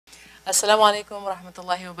Assalamu alaikum wa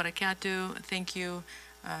rahmatullahi wa barakatuh. Thank you,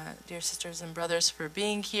 dear sisters and brothers, for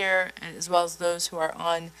being here, and as well as those who are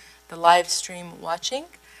on the live stream watching.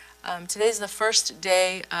 Today's the first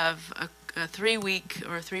day of a three-week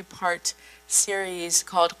or three-part series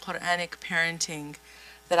called Quranic Parenting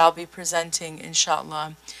that I'll be presenting,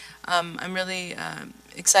 inshallah. I'm really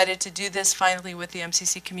excited to do this finally with the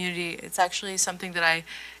MCC community. It's actually something that I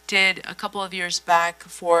did a couple of years back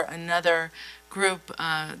for another group,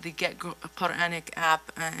 the Get Quaranic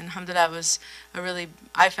app, and alhamdulillah,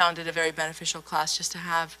 I found it a very beneficial class just to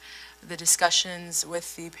have the discussions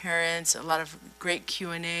with the parents, a lot of great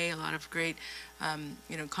Q&A, a lot of great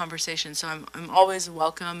conversation. So I'm always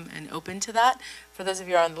welcome and open to that. For those of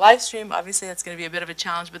you who are on the live stream, obviously that's going to be a bit of a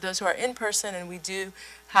challenge, but those who are in person, and we will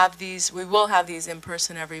have these in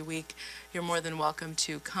person every week, you're more than welcome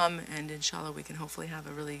to come, and inshallah we can hopefully have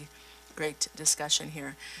a really great discussion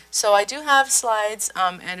here. So I do have slides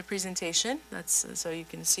and a presentation. That's so you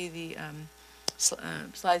can see the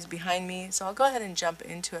slides behind me. So I'll go ahead and jump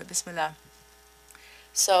into it. Bismillah.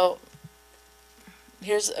 So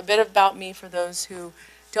here's a bit about me for those who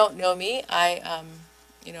don't know me. I'm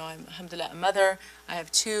alhamdulillah a mother. I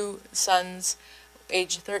have two sons,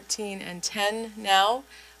 age 13 and 10 now.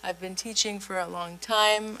 I've been teaching for a long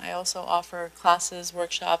time. I also offer classes,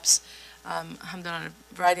 workshops, alhamdulillah, on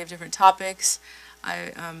a variety of different topics.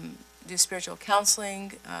 I do spiritual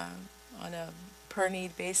counseling on a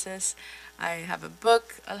per-need basis. I have a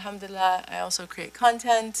book, alhamdulillah. I also create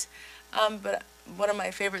content. But one of my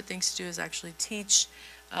favorite things to do is actually teach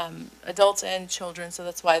adults and children. So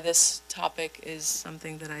that's why this topic is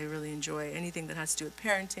something that I really enjoy. Anything that has to do with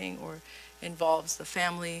parenting or involves the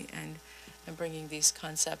family and bringing these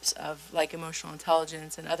concepts of like emotional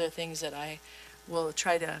intelligence and other things that I will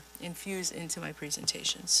try to infuse into my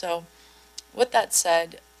presentation. So with that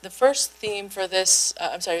said, the first theme for this,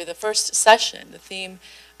 the first session, the theme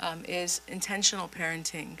is intentional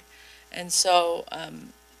parenting. And so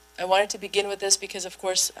I wanted to begin with this because, of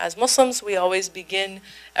course, as Muslims, we always begin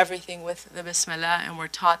everything with the Bismillah, and we're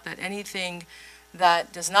taught that anything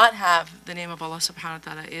that does not have the name of Allah subhanahu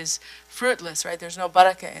wa ta'ala is fruitless, right? There's no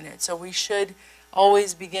barakah in it. So we should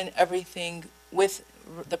always begin everything with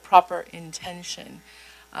the proper intention.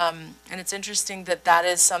 And it's interesting that that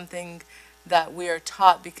is something that we are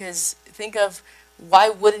taught, because think of why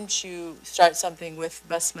wouldn't you start something with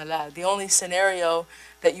Basmala? The only scenario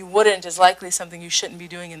that you wouldn't is likely something you shouldn't be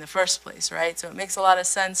doing in the first place, right? So it makes a lot of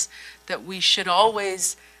sense that we should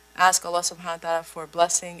always ask Allah subhanahu wa ta'ala for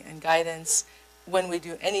blessing and guidance when we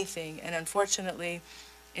do anything. And unfortunately,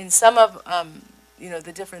 in some of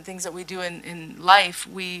the different things that we do in life,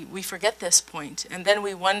 we forget this point. And then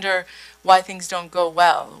we wonder why things don't go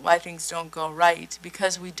well, why things don't go right,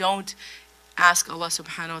 because we don't ask Allah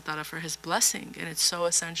subhanahu wa ta'ala for His blessing. And it's so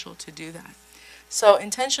essential to do that. So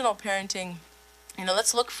intentional parenting,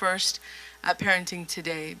 let's look first at parenting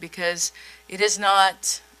today, because it is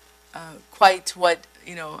not quite what,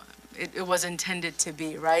 it was intended to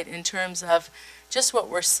be, right? In terms of just what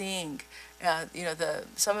we're seeing.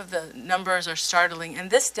 Some of the numbers are startling, and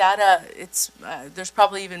this data, there's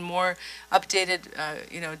probably even more updated,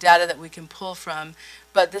 data that we can pull from,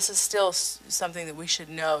 but this is still something that we should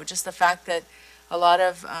know. Just the fact that a lot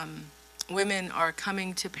of women are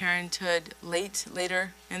coming to parenthood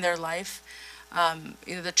later in their life.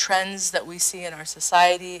 The trends that we see in our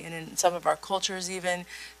society and in some of our cultures even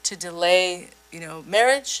to delay,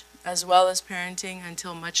 marriage as well as parenting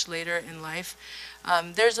until much later in life.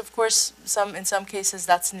 There's, of course, in some cases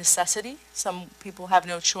that's necessity. Some people have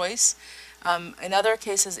no choice. In other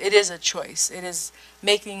cases, it is a choice. It is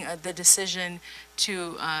making the decision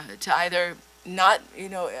to either not,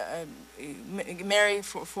 marry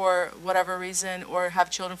for whatever reason, or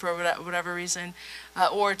have children for whatever reason,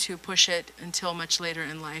 or to push it until much later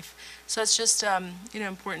in life. So it's just,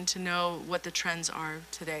 important to know what the trends are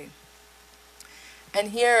today.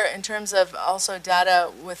 And here, in terms of also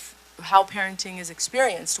data with how parenting is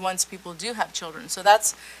experienced once people do have children. So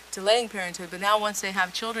that's delaying parenthood. But now once they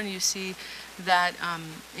have children, you see that,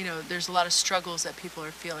 there's a lot of struggles that people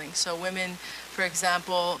are feeling. So women, for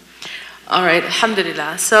example. All right,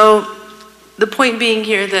 alhamdulillah. So the point being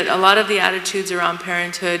here that a lot of the attitudes around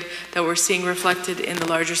parenthood that we're seeing reflected in the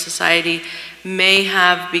larger society may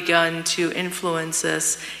have begun to influence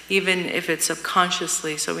us, even if it's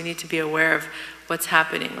subconsciously. So we need to be aware of what's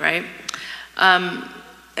happening, right?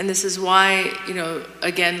 And this is why,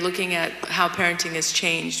 again, looking at how parenting has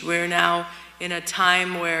changed. We're now in a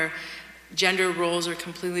time where gender roles are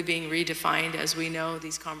completely being redefined. As we know,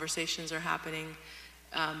 these conversations are happening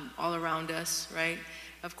all around us, right?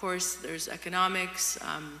 Of course, there's economics,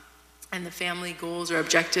 and the family goals or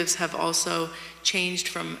objectives have also changed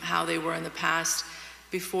from how they were in the past.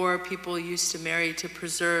 Before, people used to marry to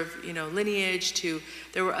preserve, lineage,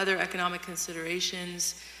 there were other economic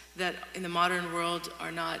considerations that in the modern world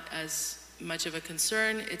are not as much of a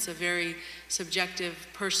concern. It's a very subjective,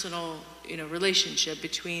 personal, relationship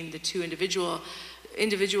between the two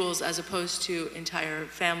individuals as opposed to entire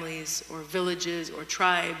families or villages or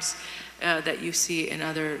tribes that you see in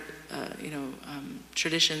other,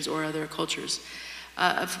 traditions or other cultures.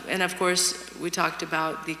 And of course, we talked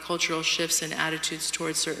about the cultural shifts and attitudes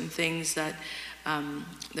towards certain things that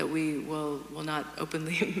we will not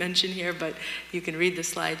openly mention here, but you can read the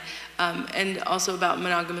slide. And also about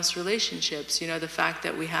monogamous relationships, the fact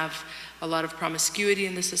that we have a lot of promiscuity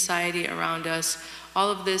in the society around us. All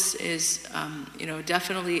of this is,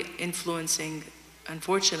 definitely influencing,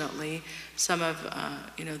 unfortunately, some of,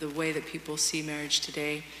 the way that people see marriage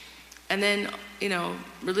today. And then,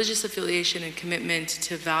 religious affiliation and commitment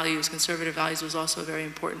to values, conservative values, was also a very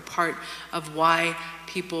important part of why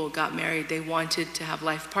people got married. They wanted to have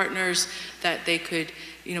life partners that they could,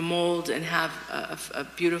 mold and have a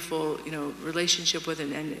beautiful, relationship with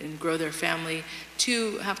and grow their family,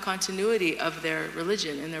 to have continuity of their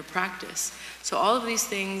religion and their practice. So all of these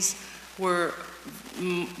things were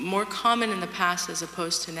more common in the past as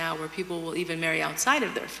opposed to now, where people will even marry outside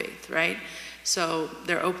of their faith, right? So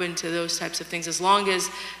they're open to those types of things as long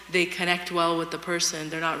as they connect well with the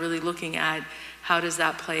person. They're not really looking at how does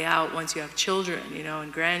that play out once you have children,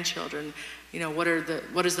 and grandchildren. What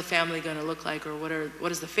is the family going to look like, or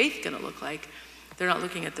what is the faith going to look like? They're not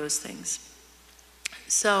looking at those things.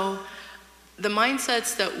 So the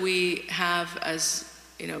mindsets that we have as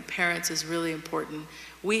parents is really important.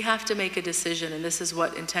 We have to make a decision, and this is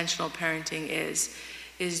what intentional parenting is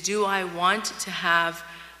do I want to have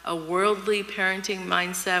a worldly parenting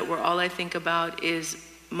mindset where all I think about is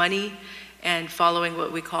money and following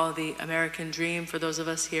what we call the American dream for those of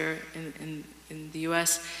us here in the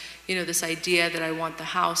US? This idea that I want the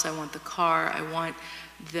house, I want the car, I want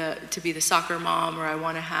to be the soccer mom, or I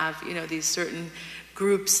want to have, these certain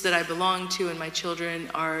groups that I belong to, and my children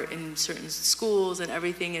are in certain schools, and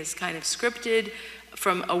everything is kind of scripted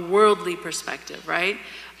from a worldly perspective, right?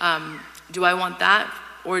 Do I want that?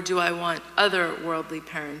 Or do I want other worldly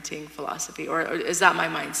parenting philosophy? Or is that my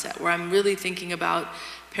mindset, where I'm really thinking about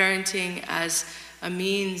parenting as a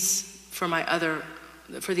means for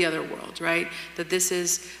the other world, right? That this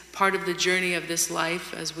is part of the journey of this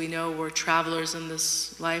life. As we know, we're travelers in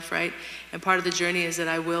this life, right? And part of the journey is that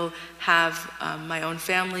I will have my own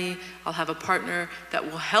family. I'll have a partner that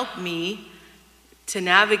will help me to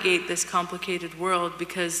navigate this complicated world,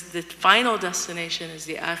 because the final destination is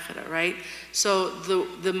the akhirah, right? So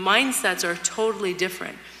the mindsets are totally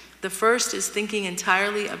different. The first is thinking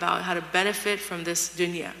entirely about how to benefit from this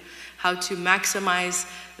dunya, how to maximize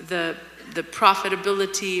the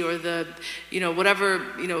profitability, or the, whatever,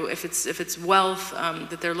 if it's wealth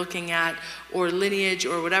that they're looking at, or lineage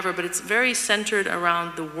or whatever, but it's very centered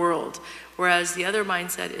around the world. Whereas the other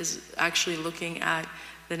mindset is actually looking at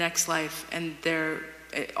the next life, and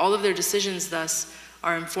all of their decisions thus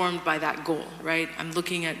are informed by that goal, right? I'm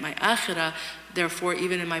looking at my akhirah, therefore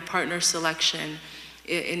even in my partner selection,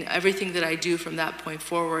 in everything that I do from that point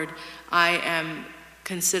forward, I am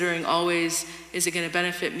considering always, is it going to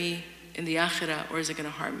benefit me in the akhirah, or is it going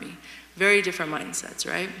to harm me? Very different mindsets,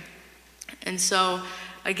 right? And so,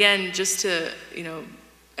 again, just to,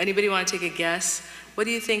 anybody want to take a guess? What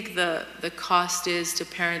do you think the cost is to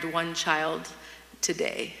parent one child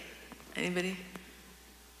today? Anybody?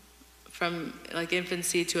 From like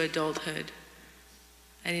infancy to adulthood.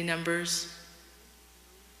 Any numbers?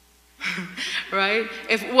 Right?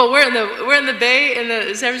 We're in the Bay, in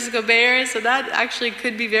the San Francisco Bay Area, so that actually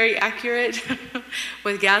could be very accurate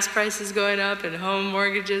with gas prices going up and home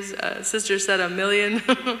mortgages. Sister said $1 million.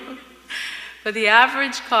 But the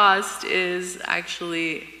average cost is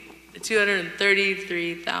actually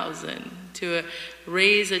 $233,000 to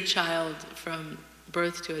raise a child from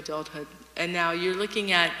birth to adulthood. And now you're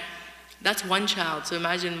looking at, that's one child. So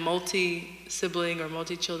imagine multi-sibling or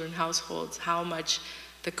multi-children households, how much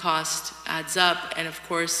the cost adds up. And of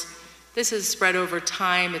course, this is spread over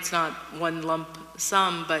time. It's not one lump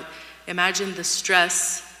sum, but imagine the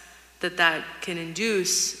stress that can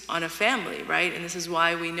induce on a family, right? And this is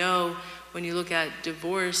why we know when you look at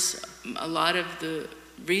divorce, a lot of the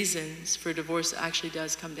reasons for divorce actually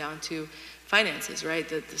does come down to finances, right?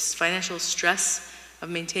 This financial stress of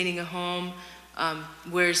maintaining a home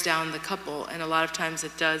wears down the couple, and a lot of times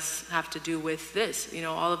it does have to do with this,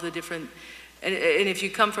 all of the different, and if you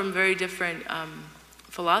come from very different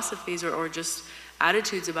philosophies or just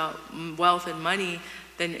attitudes about wealth and money,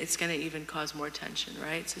 then it's going to even cause more tension,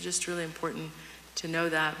 right? So just really important to know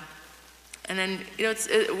that. And then,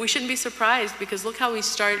 we shouldn't be surprised, because look how we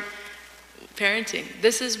start parenting.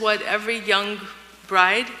 This is what every young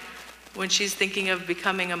bride, when she's thinking of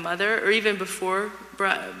becoming a mother, or even before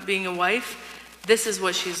being a wife, this is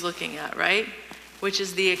what she's looking at, right? Which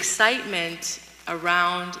is the excitement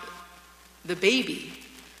around the baby.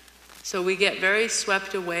 So we get very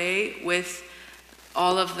swept away with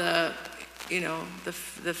all of the,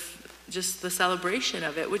 just the celebration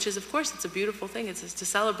of it, which is, of course, it's a beautiful thing. It's to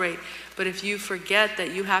celebrate. But if you forget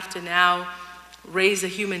that you have to now raise a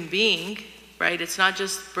human being, right? It's not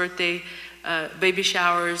just birthday, baby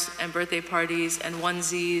showers and birthday parties and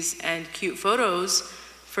onesies and cute photos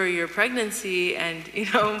for your pregnancy, and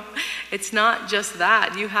it's not just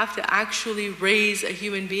that. You have to actually raise a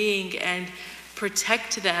human being and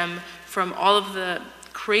protect them from all of the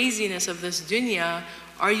craziness of this dunya.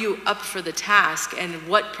 Are you up for the task, and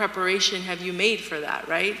what preparation have you made for that,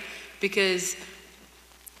 right? Because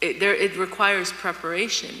it requires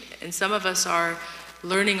preparation, and some of us are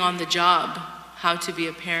learning on the job how to be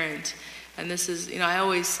a parent. And this is, I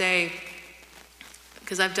always say,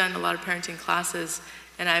 because I've done a lot of parenting classes,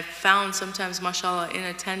 and I've found sometimes, mashallah, in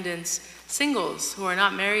attendance, singles who are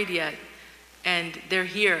not married yet, and they're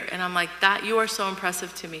here, and I'm like, that you are so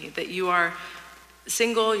impressive to me, that you are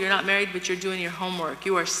single, you're not married, but you're doing your homework.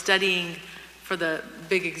 You are studying for the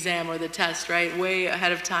big exam or the test, right? Way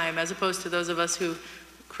ahead of time, as opposed to those of us who,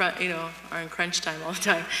 are in crunch time all the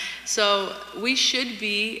time. So we should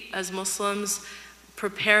be, as Muslims,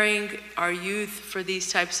 preparing our youth for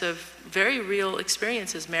these types of very real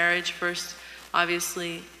experiences. Marriage first,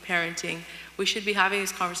 obviously, parenting. We should be having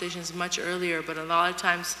these conversations much earlier, but a lot of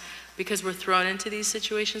times, because we're thrown into these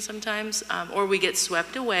situations sometimes, or we get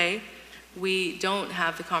swept away, we don't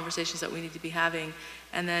have the conversations that we need to be having,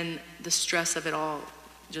 and then the stress of it all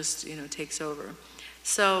just, takes over.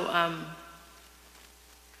 So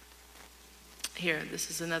here, this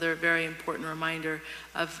is another very important reminder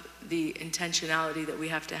of the intentionality that we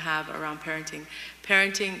have to have around parenting.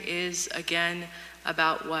 Parenting is, again,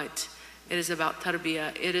 about what? It is about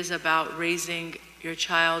tarbiyah. It is about raising your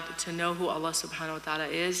child to know who Allah subhanahu wa ta'ala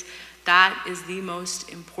is. That is the most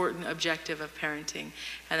important objective of parenting.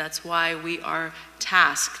 And that's why we are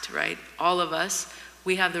tasked, right? All of us,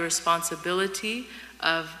 we have the responsibility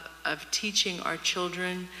of teaching our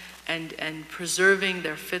children and preserving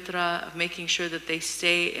their fitrah, of making sure that they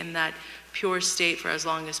stay in that pure state for as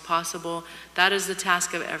long as possible. That is the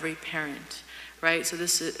task of every parent, right? So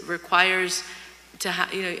this requires to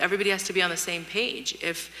everybody has to be on the same page.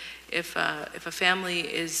 If a family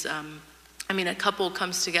is, a couple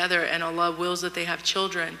comes together and Allah wills that they have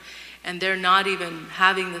children, and they're not even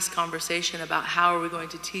having this conversation about how are we going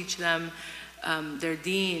to teach them their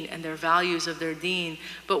deen and their values of their deen,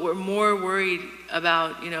 but we're more worried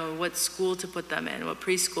about, what school to put them in, what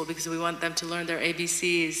preschool, because we want them to learn their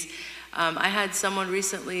ABCs. I had someone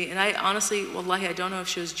recently, and I honestly, wallahi, I don't know if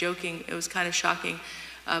she was joking, it was kind of shocking,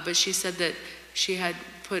 but she said that she had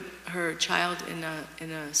put her child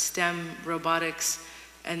in a STEM robotics,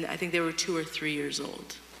 and I think they were 2 or 3 years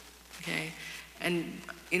old, okay? And,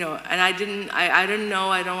 and I didn't know,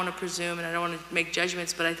 I don't want to presume, and I don't want to make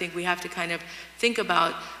judgments, but I think we have to kind of think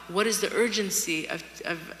about what is the urgency of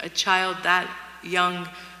a child that young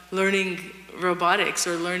learning robotics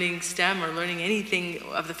or learning STEM or learning anything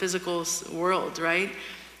of the physical world, right?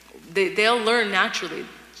 They'll learn naturally.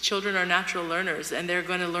 Children are natural learners, and they're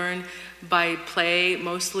going to learn by play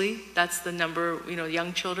mostly. That's the number,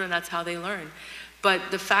 young children, that's how they learn.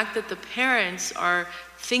 But the fact that the parents are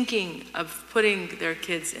thinking of putting their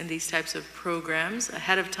kids in these types of programs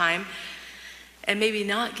ahead of time, and maybe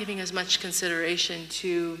not giving as much consideration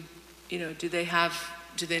to, do they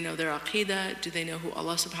know their aqidah? Do they know who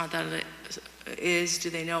Allah subhanahu wa ta'ala is?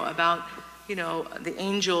 Do they know about, the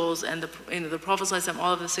angels and the Prophet ﷺ,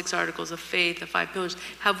 all of the 6 articles of faith, the 5 pillars?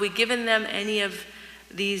 Have we given them any of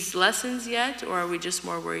these lessons yet, or are we just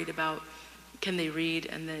more worried about, can they read,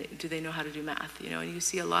 and do they know how to do math? And you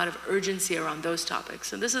see a lot of urgency around those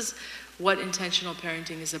topics. And this is what intentional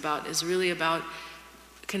parenting is about, is really about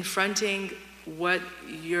confronting what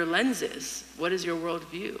your lens is. What is your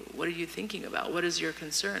worldview? What are you thinking about? What is your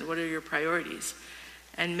concern? What are your priorities?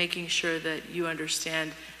 And making sure that you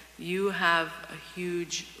understand you have a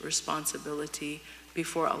huge responsibility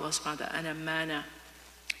before Allah subhanahu wa ta'ala, an amana.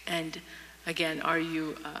 And again, are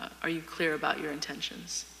you clear about your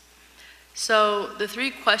intentions? So the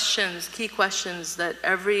 3 questions, key questions that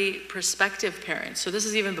every prospective parent, so this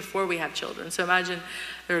is even before we have children, so imagine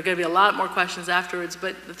there are going to be a lot more questions afterwards,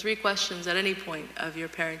 but the 3 questions at any point of your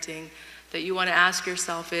parenting that you want to ask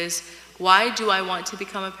yourself is, why do I want to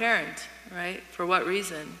become a parent, right? For what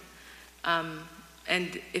reason?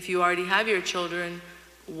 And if you already have your children,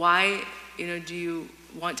 why, do you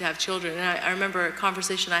want to have children? And I remember a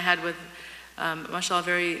conversation I had with, mashallah, a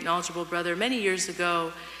very knowledgeable brother many years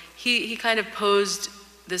ago. He kind of posed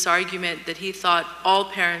this argument that he thought all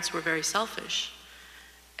parents were very selfish.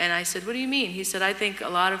 And I said, what do you mean? He said, I think a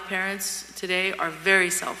lot of parents today are very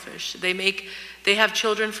selfish. They have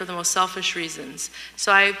children for the most selfish reasons.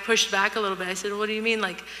 So I pushed back a little bit. I said, well, what do you mean?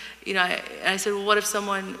 Like, I said, well, what if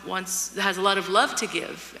someone has a lot of love to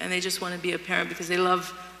give and they just want to be a parent because they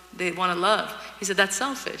want to love? He said, that's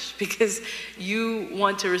selfish because you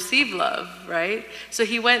want to receive love, right? So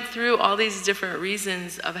he went through all these different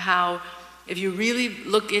reasons of how, if you really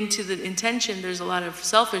look into the intention, there's a lot of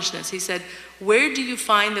selfishness. He said, where do you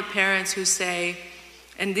find the parents who say,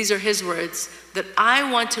 and these are his words, that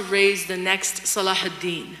I want to raise the next Salah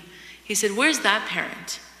ad-Din? He said, where's that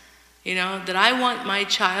parent? That I want my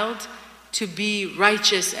child to be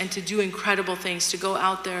righteous and to do incredible things, to go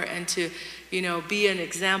out there and to, be an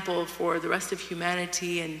example for the rest of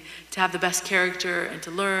humanity and to have the best character and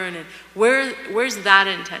to learn. And where's that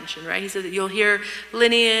intention, right? He said that you'll hear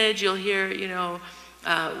lineage, you'll hear,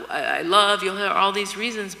 I love, you'll hear all these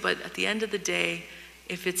reasons, but at the end of the day,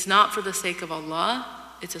 if it's not for the sake of Allah,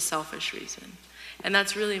 it's a selfish reason. And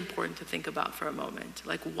that's really important to think about for a moment.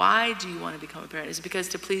 Like, why do you want to become a parent? Is it because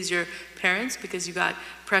to please your parents? Because you got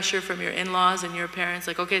pressure from your in-laws and your parents?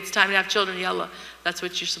 Like, okay, it's time to have children, yallah. That's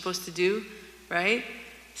what you're supposed to do, right?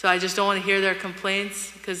 So I just don't want to hear their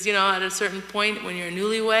complaints. Because, at a certain point when you're a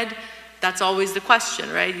newlywed, that's always the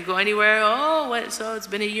question, right? You go anywhere, so it's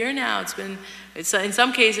been a year now. It's in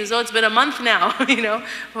some cases, it's been a month now,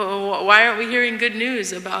 Why aren't we hearing good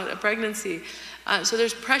news about a pregnancy? So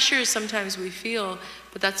there's pressures sometimes we feel,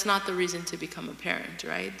 but that's not the reason to become a parent,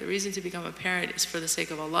 right? The reason to become a parent is for the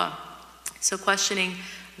sake of Allah. So questioning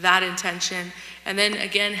that intention. And then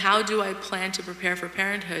again, how do I plan to prepare for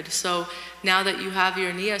parenthood? So now that you have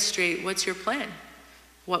your niyyah straight, what's your plan?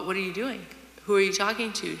 What are you doing? Who are you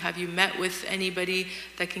talking to? Have you met with anybody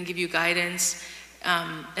that can give you guidance?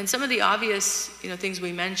 And some of the obvious, things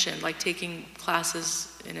we mentioned, like taking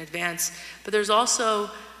classes in advance, but there's also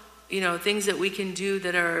things that we can do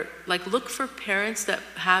that are like, look for parents that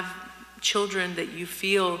have children that you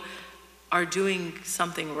feel are doing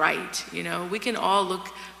something right. We can all look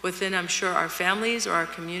within, I'm sure, our families or our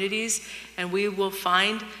communities, and we will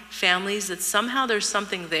find families that somehow there's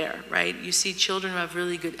something there, right? You see children who have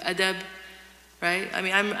really good adab, right? I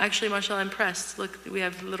mean, I'm actually, mashallah, impressed. Look, we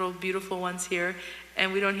have little beautiful ones here,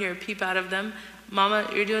 and we don't hear a peep out of them. Mama,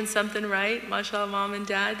 you're doing something right. Mashallah, mom and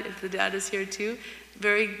dad, if the dad is here too.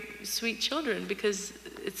 Very sweet children, because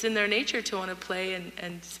it's in their nature to want to play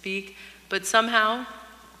and speak, but somehow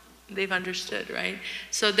they've understood, right?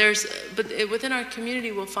 So but within our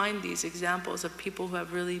community, we'll find these examples of people who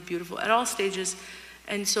have really beautiful, at all stages.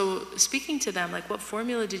 And so speaking to them, like, what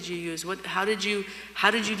formula did you use? How did you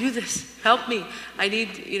do this? Help me. I need,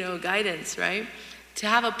 guidance, right? To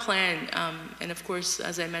have a plan, and of course,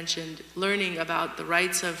 as I mentioned, learning about the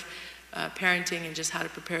rights of parenting and just how to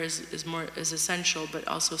prepare is essential, but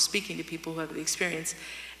also speaking to people who have the experience.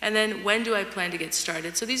 And then, when do I plan to get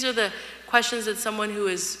started? So these are the questions that someone who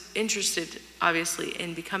is interested, obviously,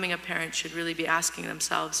 in becoming a parent should really be asking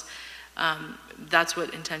themselves. That's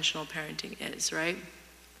what intentional parenting is, right?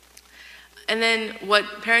 And then what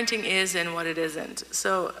parenting is and what it isn't.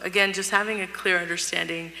 So again, just having a clear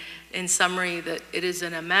understanding, in summary, that it is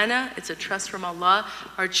an amana, it's a trust from Allah.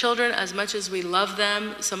 Our children, as much as we love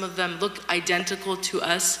them, some of them look identical to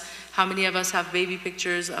us. How many of us have baby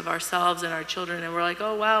pictures of ourselves and our children, and we're like,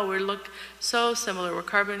 oh wow, we look so similar, we're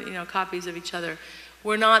carbon, copies of each other.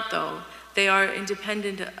 We're not, though. They are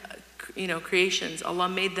independent, creations. Allah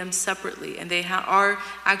made them separately, and they are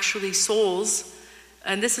actually souls.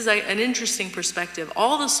 And this is an interesting perspective.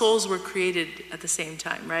 All the souls were created at the same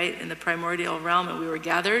time, right? In the primordial realm, and we were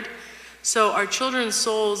gathered. So our children's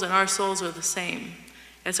souls and our souls are the same.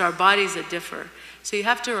 It's our bodies that differ. So you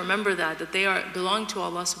have to remember that they belong to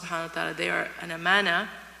Allah subhanahu wa ta'ala. They are an amana,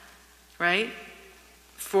 right?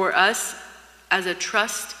 For us as a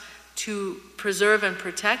trust to preserve and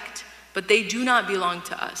protect, but they do not belong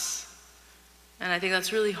to us. And I think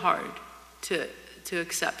that's really hard to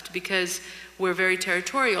accept, because we're very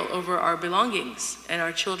territorial over our belongings, and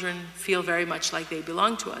our children feel very much like they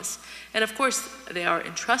belong to us. And of course, they are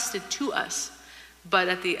entrusted to us. But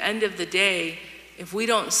at the end of the day, if we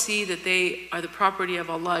don't see that they are the property of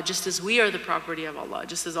Allah, just as we are the property of Allah,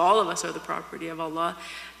 just as all of us are the property of Allah,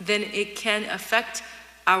 then it can affect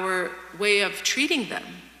our way of treating them,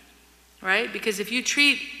 right? Because if you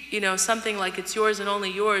treat, something like it's yours and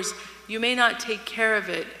only yours, you may not take care of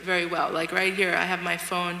it very well. Like right here, I have my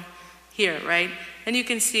phone here, right? And you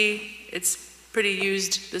can see it's pretty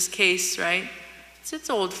used, this case, right? It's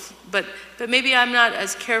old, but maybe I'm not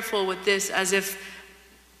as careful with this as if,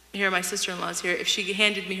 here my sister-in-law's here, if she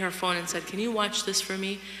handed me her phone and said, can you watch this for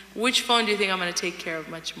me? Which phone do you think I'm going to take care of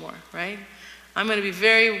much more, right? I'm going to be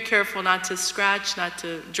very careful not to scratch, not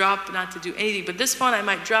to drop, not to do anything. But this phone I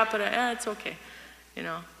might drop, but it's okay. You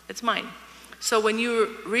know, it's mine. So when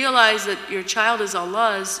you realize that your child is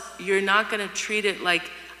Allah's, you're not going to treat it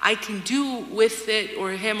like I can do with it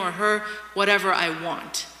or him or her whatever I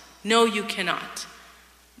want. No, you cannot.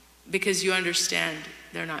 Because you understand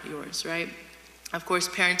they're not yours, right? Of course,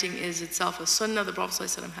 parenting is itself a sunnah. The Prophet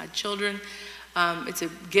ﷺ had children. It's a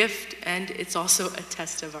gift, and it's also a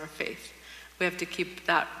test of our faith. We have to keep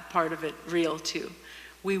that part of it real too.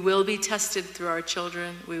 We will be tested through our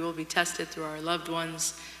children. We will be tested through our loved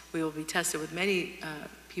ones. We will be tested with many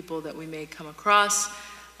people that we may come across,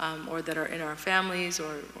 or that are in our families,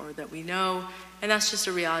 or that we know. And that's just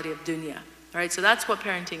a reality of dunya. All right, so that's what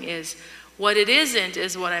parenting is. What it isn't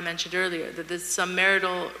is what I mentioned earlier, that there's some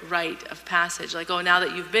marital rite of passage. Like, oh, now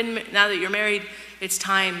that you're married, it's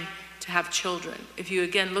time to have children. If you,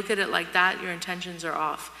 again, look at it like that, your intentions are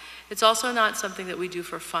off. It's also not something that we do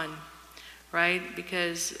for fun, right?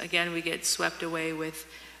 Because, again, we get swept away with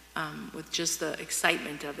just the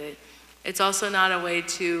excitement of it. It's also not a way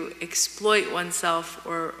to exploit oneself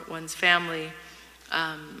or one's family,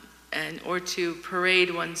 or to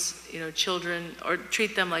parade one's children or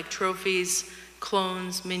treat them like trophies,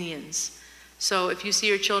 clones, minions. So if you see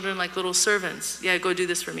your children like little servants, yeah, go do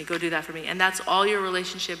this for me, go do that for me, and that's all your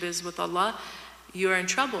relationship is with Allah, you are in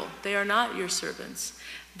trouble. They are not your servants.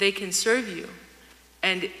 They can serve you.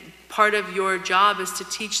 And part of your job is to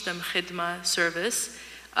teach them khidmah, service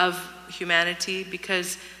of humanity,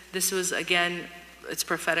 because this was, again, it's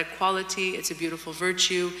prophetic quality, it's a beautiful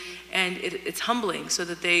virtue, and it's humbling so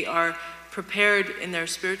that they are prepared in their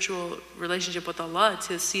spiritual relationship with Allah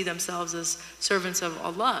to see themselves as servants of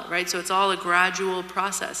Allah, right? So it's all a gradual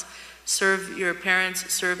process. Serve your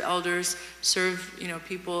parents, serve elders, serve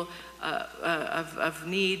people of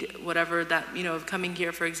need, whatever that, of coming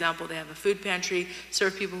here, for example, they have a food pantry,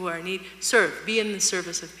 serve people who are in need, serve, be in the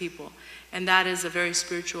service of people. And that is a very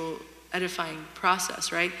spiritual, edifying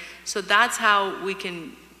process, right? So that's how we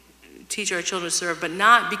can teach our children to serve, but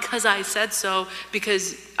not because I said so,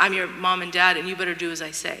 because I'm your mom and dad and you better do as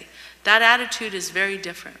I say. That attitude is very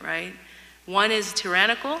different, right? One is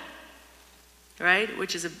tyrannical, right?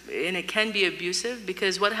 And it can be abusive,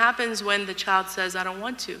 because what happens when the child says, I don't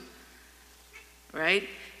want to, right?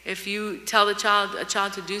 If you tell a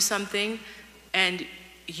child to do something and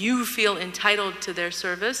you feel entitled to their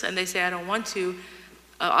service and they say, I don't want to,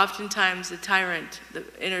 oftentimes the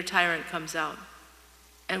inner tyrant comes out.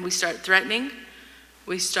 And we start threatening.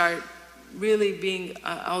 We start really being,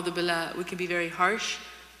 a'udhu billah, we can be very harsh.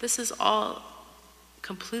 This is all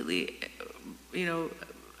completely,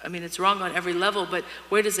 it's wrong on every level, but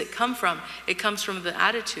where does it come from? It comes from the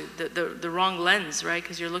attitude, the wrong lens, right?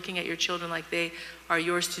 Because you're looking at your children like they are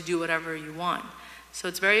yours to do whatever you want. So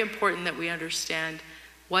it's very important that we understand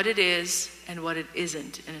what it is and what it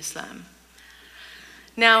isn't in Islam.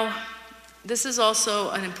 Now, this is also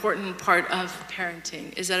an important part of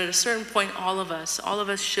parenting, is that at a certain point, all of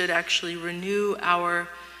us should actually renew our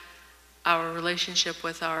relationship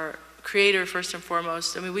with our Creator first and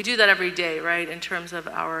foremost. I mean, we do that every day, right? In terms of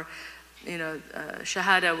our,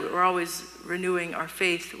 shahada, we're always renewing our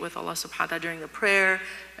faith with Allah subhanahu wa ta'ala during the prayer,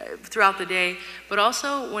 throughout the day. But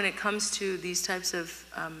also when it comes to these types of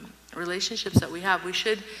relationships that we have, we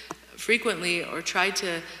should frequently or try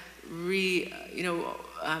to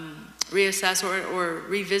reassess or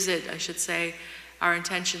revisit, I should say, our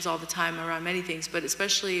intentions all the time around many things, but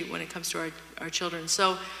especially when it comes to our children.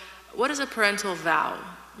 So what is a parental vow,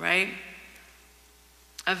 right?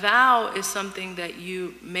 A vow is something that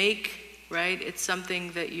you make, right? It's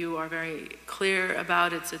something that you are very clear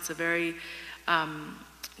about. It's a very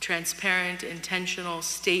transparent, intentional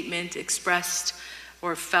statement expressed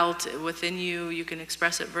or felt within you. You can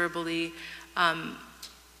express it verbally.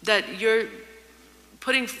 That you're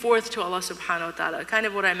putting forth to Allah subhanahu wa ta'ala, kind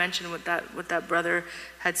of what I mentioned with what that brother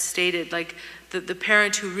had stated, like the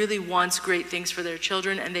parent who really wants great things for their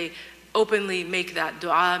children, and they openly make that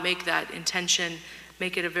dua, make that intention,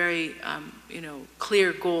 make it a very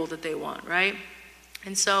clear goal that they want, right?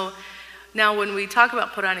 And so now when we talk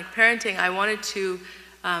about Quranic parenting, I wanted to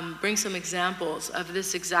bring some examples of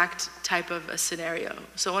this exact type of a scenario.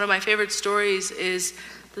 So one of my favorite stories is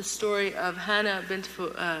the story of Hannah bint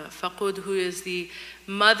Faqud, who is the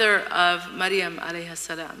mother of Maryam alayhi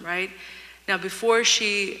salam, right? Now, before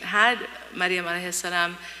she had Maryam alayhi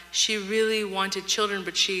salam, she really wanted children,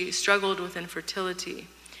 but she struggled with infertility.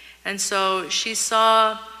 And so she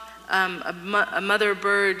saw a mother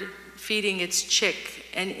bird feeding its chick.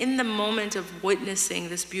 And in the moment of witnessing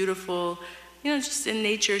this beautiful, just in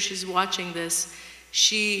nature, she's watching this,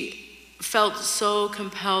 she felt so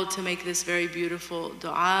compelled to make this very beautiful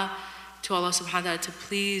dua to Allah subhanahu wa ta'ala to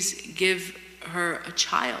please give her a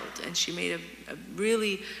child. And she made a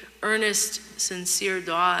really earnest, sincere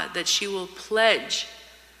dua that she will pledge,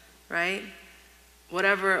 right,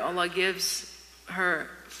 whatever Allah gives her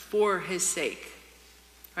for His sake,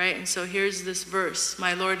 right? And so here's this verse: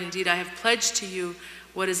 "My Lord, indeed I have pledged to you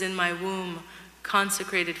what is in my womb,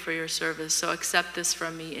 consecrated for your service, so accept this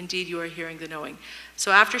from me. Indeed you are hearing the knowing."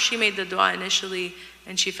 So after she made the dua initially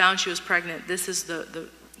and she found she was pregnant, this is the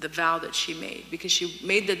vow that she made, because she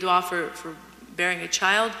made the dua for bearing a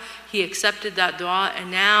child. He accepted that dua, and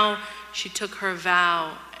now she took her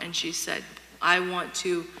vow and she said, I want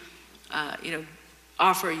to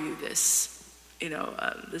offer you this,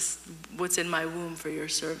 this what's in my womb for your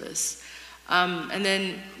service. And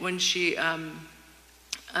then when she, so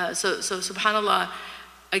subhanAllah,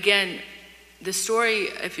 again, the story,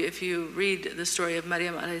 if you read the story of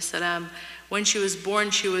Maryam alayhi salam, when she was born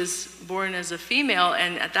as a female,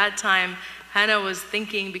 and at that time, Hannah was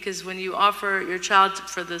thinking, because when you offer your child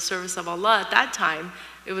for the service of Allah, at that time,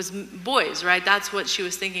 it was boys, right? That's what she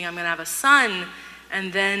was thinking. I'm going to have a son,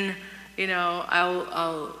 and then,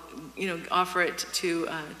 I'll offer it to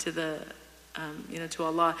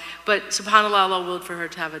Allah. But subhanAllah, Allah willed for her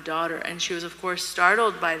to have a daughter, and she was, of course,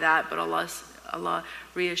 startled by that, but Allah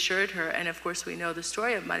reassured her. And of course we know the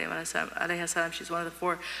story of Maryam alayhi salam. She's one of the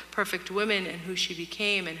 4 perfect women and who she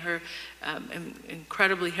became, and her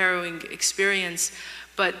incredibly harrowing experience.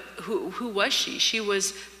 But who was she? She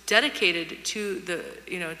was dedicated to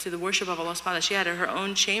the worship of Allah subhanahu wa ta'ala. She had her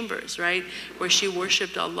own chambers, right, where she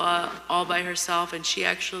worshipped Allah all by herself, and she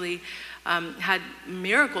actually had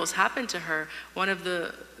miracles happen to her. One of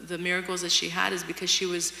the miracles that she had is because she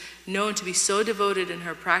was known to be so devoted in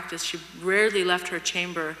her practice. She rarely left her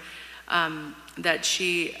chamber, that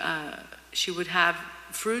she would have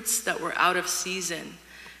fruits that were out of season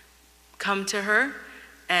come to her.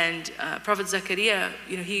 And Prophet Zakaria,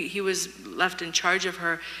 he was left in charge of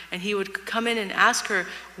her, and he would come in and ask her,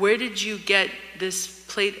 where did you get this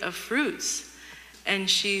plate of fruits? And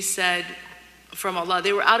she said, from Allah.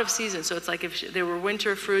 They were out of season, so it's like if there were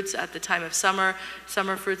winter fruits at the time of summer,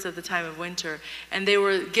 summer fruits at the time of winter. And they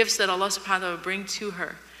were gifts that Allah subhanahu wa ta'ala would bring to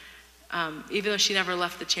her, even though she never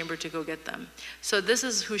left the chamber to go get them. So this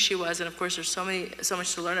is who she was, and of course there's so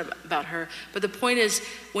much to learn about her. But the point is,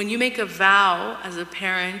 when you make a vow as a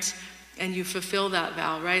parent and you fulfill that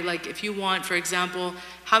vow, right? Like if you want, for example,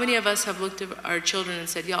 how many of us have looked at our children and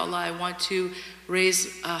said, Ya Allah, I want to raise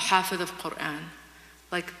a hafidh of Quran.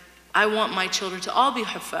 Like, I want my children to all be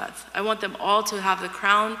hafadh. I want them all to have the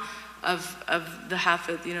crown of the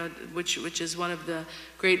hafidh, which is one of the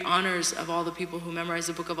great honors of all the people who memorize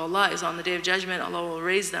the book of Allah, is on the Day of Judgment, Allah will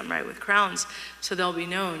raise them, right, with crowns, so they'll be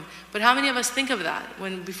known. But how many of us think of that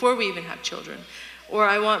before we even have children? Or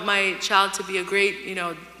I want my child to be a great,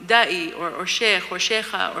 da'i, or sheikh, or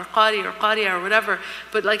sheikha, or qari, or qariya, or whatever.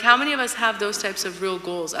 But like, how many of us have those types of real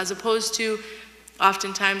goals, as opposed to,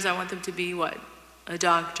 oftentimes I want them to be what? A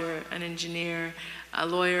doctor, an engineer, a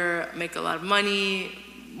lawyer, make a lot of money,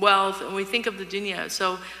 wealth, and we think of the dunya.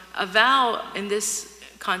 So a vow in this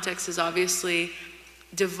context is obviously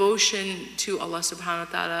devotion to Allah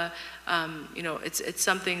subhanahu wa ta'ala. It's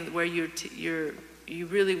something where you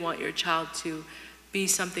really want your child to be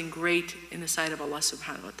something great in the sight of Allah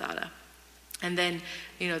subhanahu wa ta'ala. And then,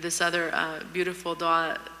 this other beautiful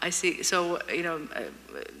dua I see, so,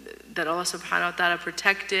 that Allah subhanahu wa ta'ala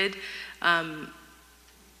protected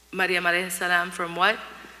Maryam alayhi salam from what?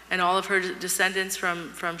 And all of her descendants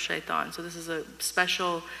from shaitan. So this is a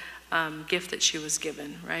special gift that she was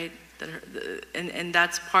given, right? And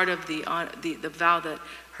that's part of the vow that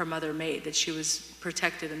her mother made, that she was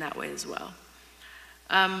protected in that way as well.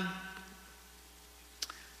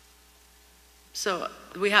 So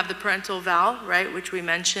we have the parental vow, right, which we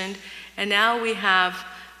mentioned, and now we have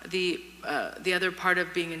the other part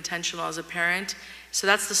of being intentional as a parent. So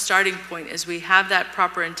that's the starting point, is we have that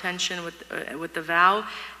proper intention with the vow.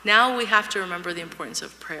 Now we have to remember the importance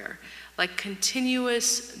of prayer. Like,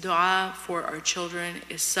 continuous dua for our children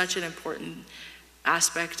is such an important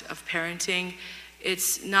aspect of parenting.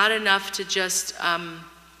 It's not enough to just, I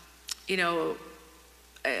know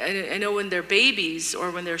when they're babies or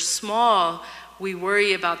when they're small, we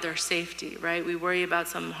worry about their safety, right? We worry about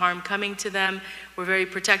some harm coming to them. We're very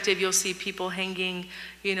protective. You'll see people hanging,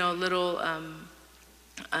 you know, little,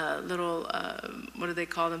 what do they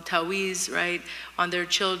call them, taweez, right, on their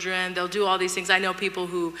children. They'll do all these things. I know people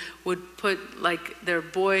who would put like their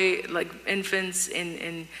boy, like infants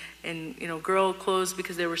in you know, girl clothes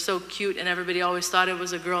because they were so cute, and everybody always thought it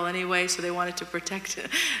was a girl anyway, so they wanted to protect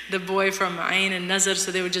the boy from ayn and nazar,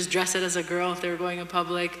 so they would just dress it as a girl if they were going in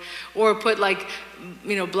public. Or put like,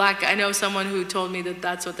 you know, black, I know someone who told me that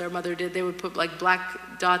that's what their mother did. They would put like black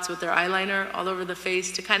dots with their eyeliner all over the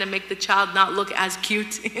face to kind of make the child not look as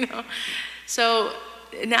cute, you know. So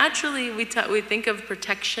naturally we think of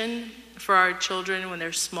protection for our children when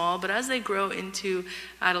they're small, but as they grow into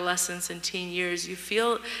adolescence and teen years, you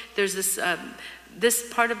feel there's this,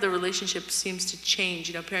 this part of the relationship seems to change.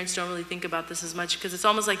 You know, parents don't really think about this as much because it's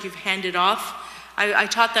almost like you've handed off. I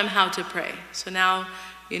taught them how to pray. So now,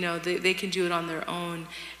 you know, they can do it on their own.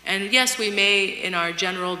 And yes, we may, in our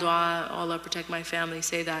general dua, Allah protect my family,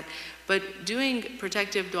 say that. But doing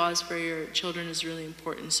protective duas for your children is really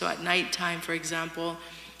important. So at nighttime, for example,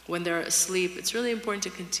 when they're asleep, it's really important to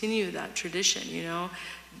continue that tradition, you know,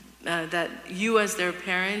 that you as their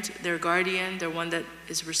parent, their guardian, their one that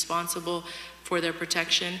is responsible for their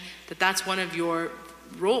protection, that's one of your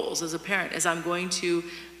roles as a parent, as I'm going to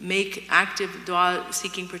make active dua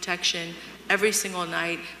seeking protection every single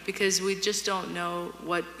night, because we just don't know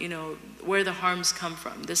what, you know, where the harms come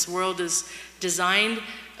from. This world is designed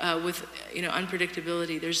with, you know,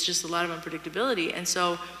 unpredictability. There's just a lot of unpredictability. And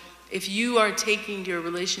so if you are taking your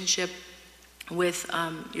relationship with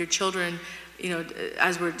your children, you know,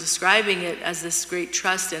 as we're describing it as this great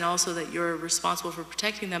trust, and also that you're responsible for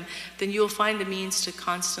protecting them, then you'll find a means to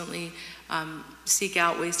constantly seek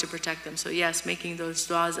out ways to protect them. So yes, making those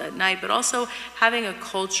duas at night, but also having a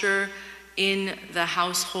culture in the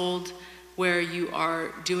household where you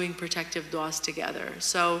are doing protective duas together.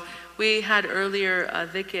 So we had earlier a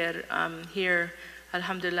dhikr here,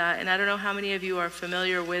 alhamdulillah, and I don't know how many of you are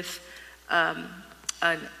familiar with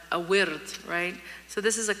a wird, right? So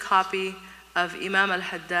this is a copy of Imam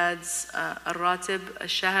al-Haddad's Al-Ratib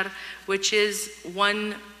al-Shahr, which is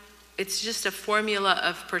one, it's just a formula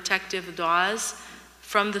of protective duas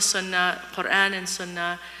from the Sunnah, Quran and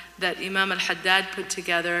Sunnah, that Imam al-Haddad put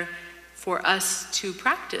together for us to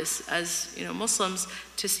practice as, you know, Muslims,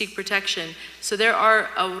 to seek protection. So there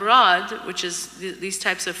are awrad, which is these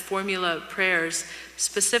types of formula prayers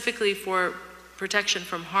specifically for protection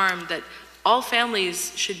from harm, that all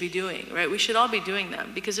families should be doing, right? We should all be doing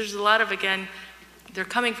them, because there's a lot of, again, they're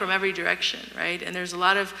coming from every direction, right? And there's a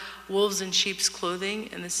lot of wolves in sheep's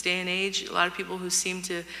clothing in this day and age. A lot of people who seem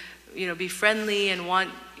to, you know, be friendly and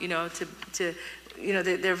want, you know, to you know,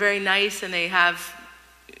 they're very nice and they have,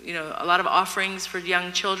 you know, a lot of offerings for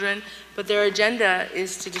young children, but their agenda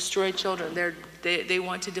is to destroy children. They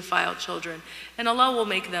want to defile children. And Allah will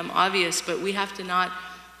make them obvious, but we have to not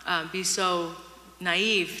be so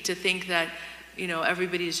naive to think that, you know,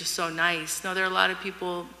 everybody is just so nice. No, there are a lot of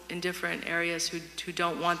people in different areas who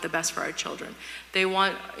don't want the best for our children. They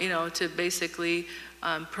want, you know, to basically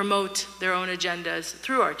promote their own agendas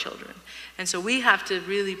through our children. And so we have to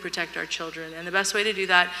really protect our children. And the best way to do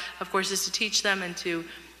that, of course, is to teach them and to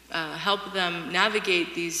help them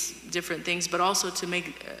navigate these different things, but also to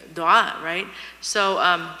make dua, right? So,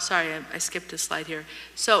 sorry, I skipped a slide here.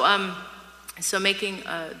 So making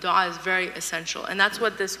dua is very essential. And that's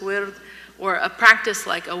what this wird, or a practice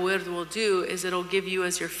like a wird, will do, is it'll give you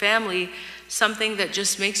as your family something that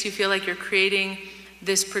just makes you feel like you're creating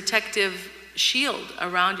this protective shield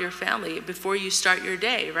around your family before you start your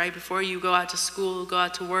day, right? Before you go out to school, go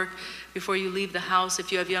out to work, before you leave the house.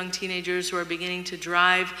 If you have young teenagers who are beginning to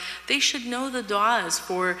drive, they should know the duas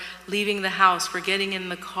for leaving the house, for getting in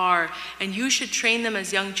the car. And you should train them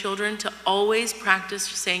as young children to always practice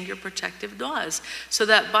saying your protective duas, so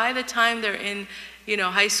that by the time they're in, you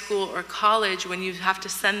know, high school or college, when you have to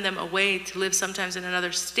send them away to live sometimes in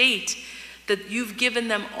another state, that you've given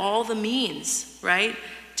them all the means, right,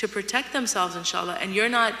 to protect themselves, inshallah, and you're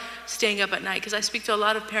not staying up at night. Because I speak to a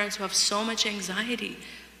lot of parents who have so much anxiety.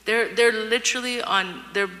 They're literally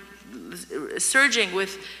they're surging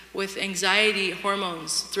with anxiety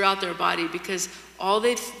hormones throughout their body, because all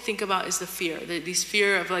they think about is the fear, these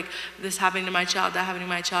fear of like, this happening to my child, that happening to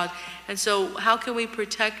my child. And so how can we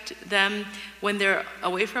protect them when they're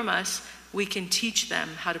away from us? We can teach them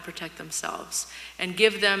how to protect themselves and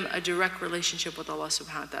give them a direct relationship with Allah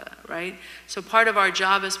subhanahu wa ta'ala, right? So part of our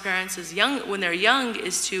job as parents is when they're young,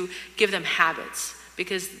 is to give them habits,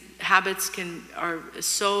 because habits are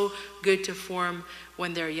so good to form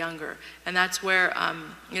when they're younger. And that's where,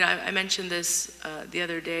 you know, I mentioned this the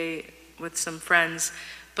other day with some friends,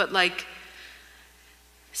 but like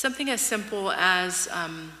something as simple as,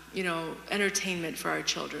 you know, entertainment for our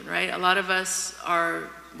children, right? A lot of us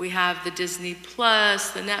we have the Disney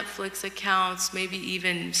Plus, the Netflix accounts, maybe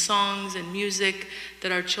even songs and music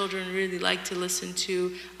that our children really like to listen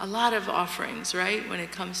to. A lot of offerings, right, when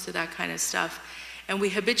it comes to that kind of stuff. And we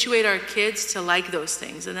habituate our kids to like those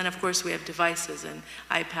things. And then, of course, we have devices and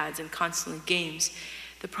iPads and constantly games.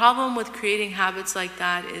 The problem with creating habits like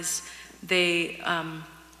that is they're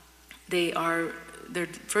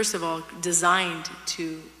first of all designed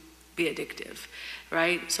to be addictive,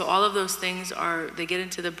 right? So all of those things they get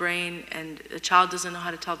into the brain, and the child doesn't know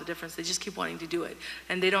how to tell the difference. They just keep wanting to do it,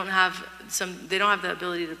 and they don't have the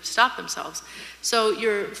ability to stop themselves. So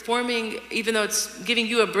you're forming, even though it's giving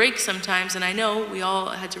you a break sometimes, and I know we all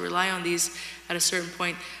had to rely on these at a certain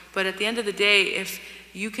point, but at the end of the day, if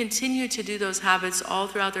you continue to do those habits all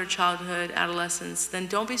throughout their childhood, adolescence, then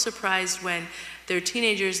don't be surprised when they're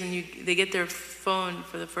teenagers and they get their phone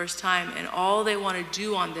for the first time and all they want to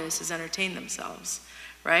do on this is entertain themselves,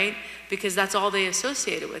 right? Because that's all they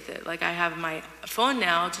associated with it. Like, I have my phone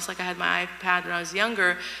now, just like I had my iPad when I was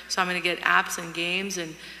younger, so I'm going to get apps and games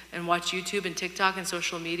and watch YouTube and TikTok and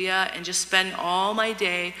social media and just spend all my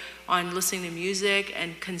day on listening to music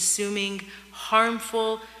and consuming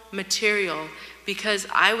harmful material, because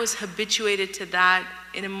I was habituated to that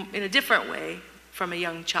in a different way from a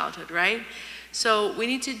young childhood, right? So we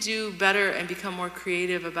need to do better and become more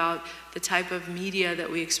creative about the type of media that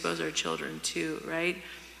we expose our children to, right?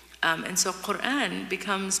 And so Quran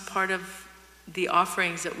becomes part of the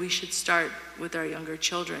offerings that we should start with our younger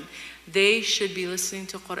children. They should be listening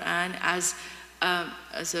to Quran as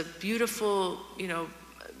a beautiful, you know,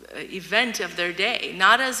 event of their day,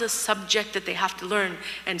 not as a subject that they have to learn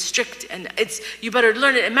and strict, and you better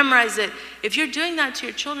learn it and memorize it. If you're doing that to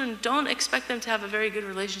your children, don't expect them to have a very good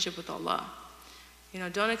relationship with Allah. You know,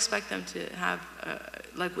 don't expect them to have,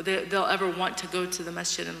 like they'll ever want to go to the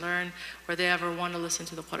masjid and learn, or they ever want to listen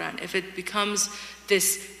to the Quran. If it becomes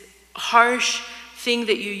this harsh thing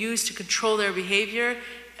that you use to control their behavior,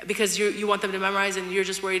 because you want them to memorize and you're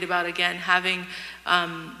just worried about, again, having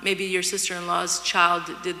maybe your sister-in-law's child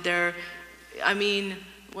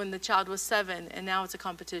when the child was 7 and now it's a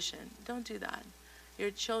competition. Don't do that. Your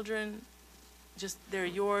children, they're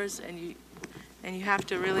yours, and you have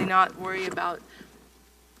to really not worry about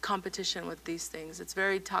competition with these things. It's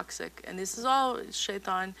very toxic, and this is all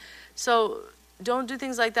shaitan. So don't do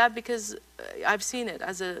things like that, because I've seen it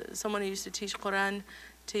as someone who used to teach Quran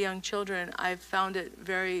to young children. I've found it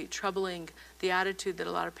very troubling, the attitude that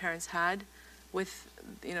a lot of parents had with,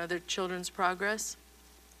 you know, their children's progress.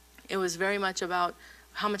 It was very much about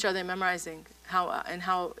how much are they memorizing,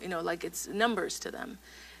 how, you know, like it's numbers to them.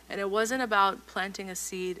 And it wasn't about planting a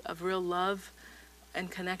seed of real love and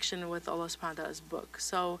connection with Allah subhanahu wa ta'ala's book.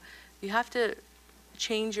 So you have to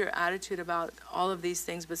change your attitude about all of these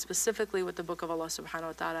things, but specifically with the book of Allah subhanahu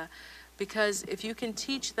wa ta'ala. Because if you can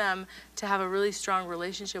teach them to have a really strong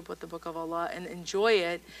relationship with the book of Allah and enjoy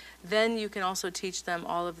it, then you can also teach them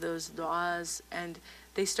all of those du'as, and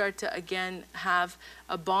they start to, again, have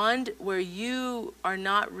a bond where you are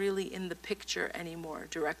not really in the picture anymore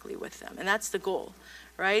directly with them. And that's the goal,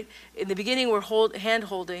 right? In the beginning, we're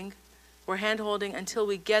hand-holding until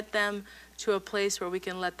we get them to a place where we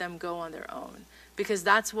can let them go on their own. Because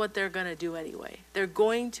that's what they're going to do anyway. They're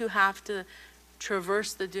going to have to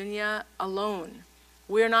traverse the dunya alone.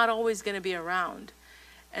 We're not always going to be around.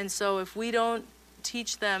 And so if we don't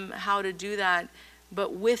teach them how to do that,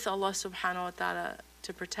 but with Allah subhanahu wa ta'ala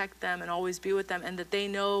to protect them and always be with them, and that they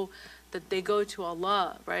know that they go to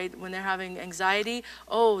Allah, right? When they're having anxiety,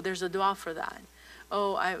 oh, there's a dua for that.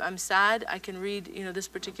 Oh, I'm sad, I can read, you know, this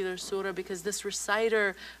particular surah, because this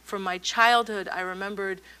reciter from my childhood, I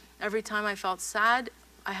remembered every time I felt sad,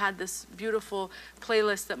 I had this beautiful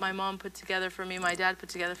playlist that my mom put together for me, my dad put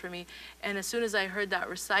together for me, and as soon as I heard that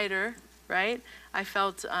reciter, right, I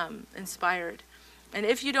felt inspired. And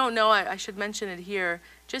if you don't know, I should mention it here,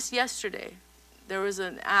 just yesterday, there was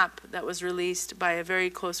an app that was released by a very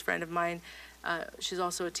close friend of mine. She's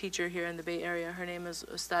also a teacher here in the Bay Area. Her name is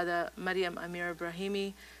Ustada Maryam Amir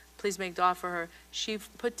Ibrahimi. Please make dua for her. She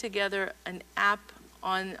put together an app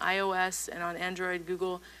on iOS and on Android,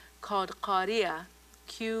 Google, called Qariah,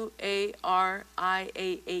 Qariah.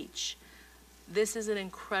 This is an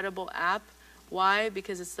incredible app. Why?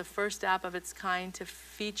 Because it's the first app of its kind to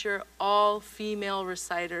feature all female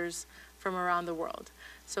reciters from around the world.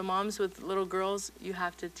 So moms with little girls, you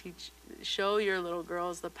have to show your little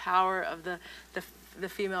girls the power of the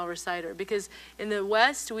female reciter. Because in the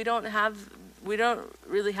West, we don't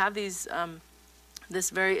really have these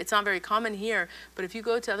it's not very common here, but if you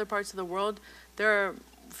go to other parts of the world, there are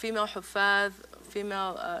female huffaz,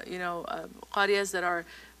 female, qariyas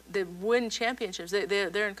they win championships.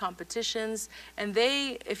 They're in competitions, and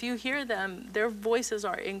if you hear them, their voices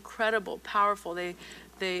are incredible, powerful.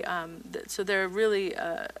 So they're really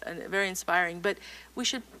very inspiring. But we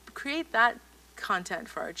should create that content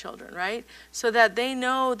for our children, right? So that they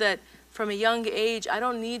know that from a young age, I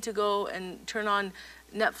don't need to go and turn on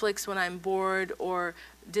Netflix when I'm bored or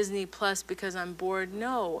Disney Plus because I'm bored.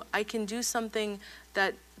 No, I can do something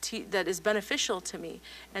that is beneficial to me.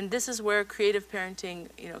 And this is where creative parenting,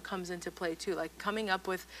 comes into play too, like coming up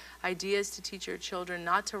with ideas to teach your children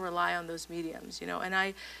not to rely on those mediums, And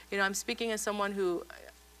I'm speaking as someone who,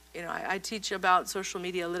 I teach about social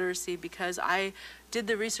media literacy because I did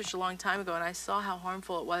the research a long time ago and I saw how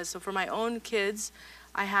harmful it was. So for my own kids,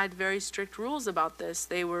 I had very strict rules about this.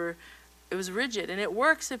 It was rigid, and it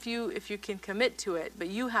works if you can commit to it, but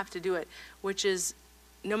you have to do it, which is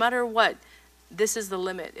no matter what, this is the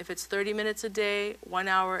limit. If it's 30 minutes a day, 1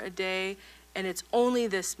 hour a day, and it's only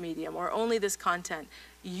this medium or only this content,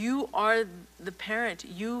 you are the parent,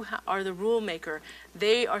 you are the rule maker.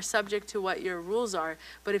 They are subject to what your rules are.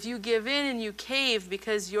 But if you give in and you cave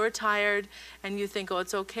because you're tired and you think, oh,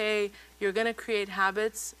 it's okay, you're going to create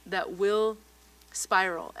habits that will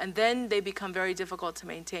spiral, and then they become very difficult to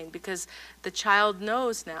maintain because the child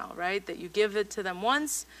knows now, right, that you give it to them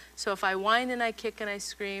once. So if I whine and I kick and I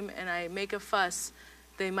scream and I make a fuss,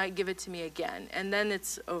 they might give it to me again, and then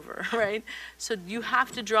it's over, right? So you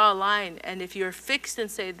have to draw a line, and if you're fixed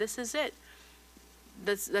and say, this is it,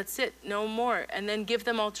 that's it, no more, and then give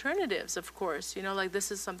them alternatives, of course, like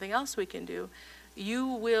this is something else we can do, you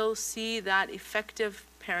will see that effective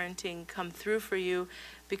parenting come through for you,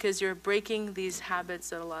 because you're breaking these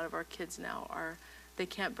habits that a lot of our kids now they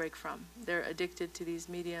can't break from. They're addicted to these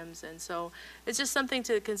mediums, and so it's just something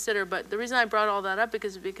to consider. But the reason I brought all that up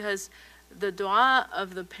is because the dua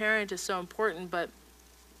of the parent is so important, but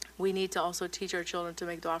we need to also teach our children to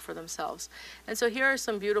make dua for themselves. And so here are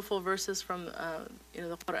some beautiful verses from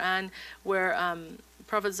the Quran where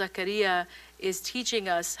Prophet Zakaria is teaching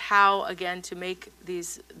us how, again, to make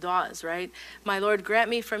these du'as, right? My Lord, grant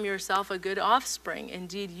me from yourself a good offspring.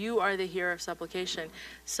 Indeed, you are the hearer of supplication.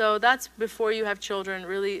 So that's before you have children,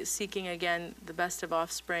 really seeking, again, the best of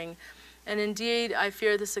offspring. And indeed, I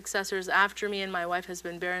fear the successors after me, and my wife has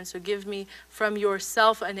been barren, so give me from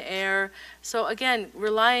yourself an heir. So again,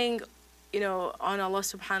 relying, on Allah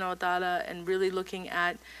subhanahu wa ta'ala and really looking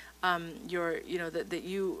at that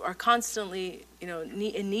you are constantly,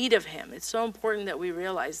 in need of Him. It's so important that we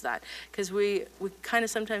realize that, because we kind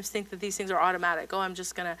of sometimes think that these things are automatic. Oh, I'm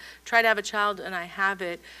just going to try to have a child and I have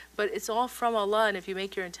it. But it's all from Allah, and if you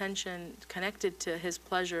make your intention connected to His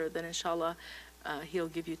pleasure, then inshallah, He'll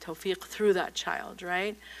give you tawfiq through that child,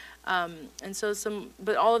 right? And so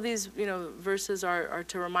but all of these, verses are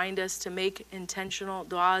to remind us to make intentional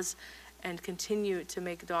du'as and continue to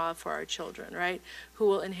make dua for our children, right? Who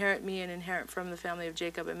will inherit me and inherit from the family of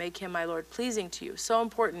Jacob, and make him, my Lord, pleasing to you. So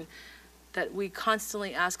important that we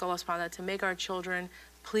constantly ask Allah subhanahu wa ta'ala to make our children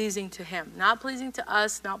pleasing to Him. Not pleasing to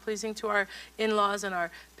us, not pleasing to our in-laws and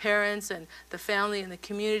our parents and the family and the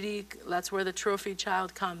community. That's where the trophy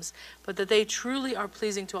child comes. But that they truly are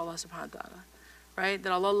pleasing to Allah subhanahu wa ta'ala, right?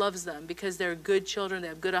 That Allah loves them because they're good children, they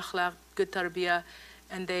have good akhlaq, good tarbiyah,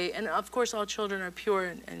 and of course all children are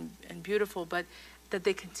pure and beautiful, but that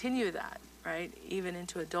they continue that, right, even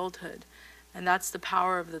into adulthood. And that's the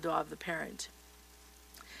power of the dua of the parent.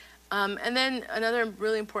 And then another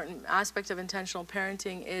really important aspect of intentional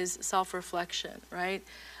parenting is self-reflection, right?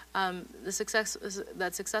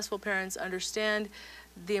 That successful parents understand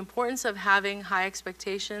the importance of having high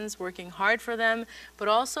expectations, working hard for them, but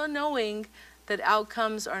also knowing that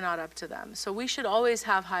outcomes are not up to them. So we should always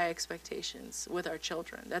have high expectations with our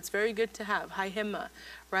children. That's very good to have, high himma,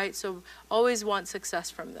 right? So always want success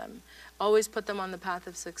from them. Always put them on the path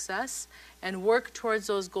of success and work towards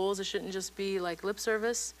those goals. It shouldn't just be like lip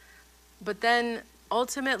service. But then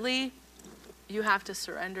ultimately, you have to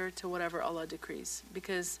surrender to whatever Allah decrees,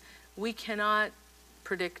 because we cannot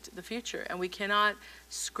predict the future and we cannot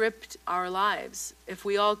script our lives. If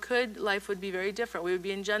we all could, life would be very different. We would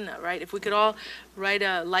be in Jannah, right? If we could all write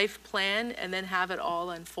a life plan and then have it all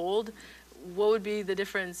unfold, what would be the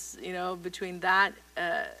difference, between that,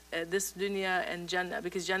 this dunya and Jannah?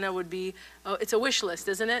 Because Jannah would be, it's a wish list,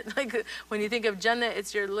 isn't it? Like when you think of Jannah,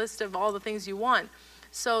 it's your list of all the things you want.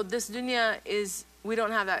 So this dunya we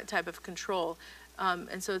don't have that type of control.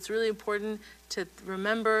 And so it's really important to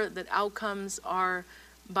remember that outcomes are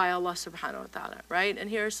by Allah subhanahu wa ta'ala, right? And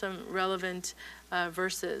here are some relevant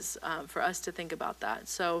verses for us to think about that.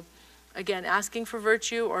 So again, asking for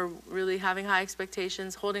virtue or really having high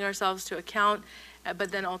expectations, holding ourselves to account,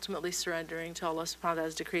 but then ultimately surrendering to Allah subhanahu wa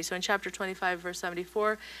ta'ala's decree. So in chapter 25, verse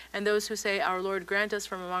 74, and those who say, our Lord, grant us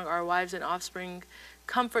from among our wives and offspring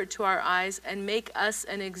comfort to our eyes and make us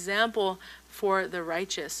an example for the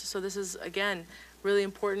righteous. So this is, again, really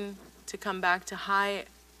important to come back to high,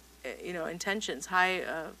 intentions, high,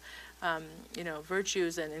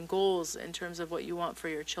 virtues and goals in terms of what you want for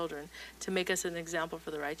your children, to make us an example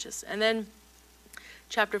for the righteous. And then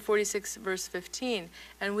chapter 46, verse 15,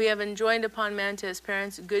 and we have enjoined upon man to his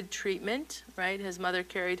parents good treatment, right? His mother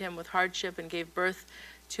carried him with hardship and gave birth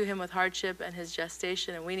to him with hardship, and his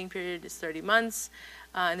gestation and weaning period is 30 months.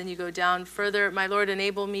 And then you go down further. My Lord,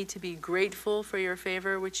 enable me to be grateful for your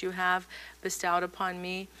favor, which you have bestowed upon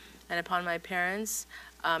me and upon my parents.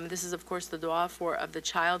 This is, of course, the dua of the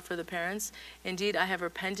child for the parents. Indeed, I have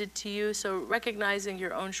repented to you. So recognizing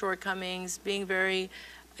your own shortcomings, being very,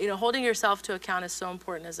 holding yourself to account is so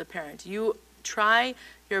important as a parent. You try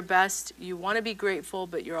your best. You want to be grateful,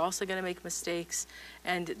 but you're also going to make mistakes.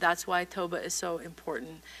 And that's why tawbah is so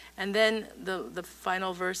important. And then the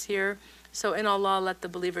final verse here. So in Allah, let the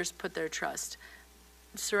believers put their trust.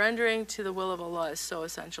 Surrendering to the will of Allah is so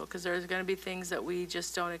essential, because there's going to be things that we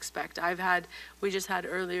just don't expect. We just had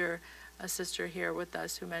earlier a sister here with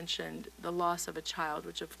us who mentioned the loss of a child,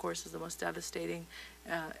 which of course is the most devastating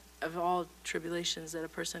of all tribulations that a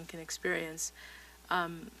person can experience.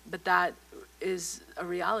 But that is a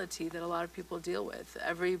reality that a lot of people deal with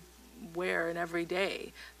everywhere and every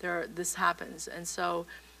day. This happens, and so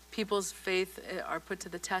people's faith are put to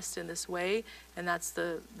the test in this way, and that's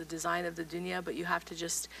the design of the dunya. But you have to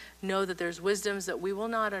just know that there's wisdoms that we will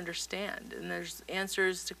not understand, and there's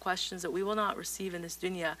answers to questions that we will not receive in this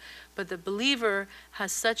dunya. But the believer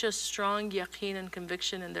has such a strong yaqeen and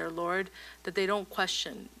conviction in their Lord that they don't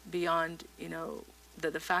question beyond,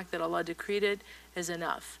 that the fact that Allah decreed it is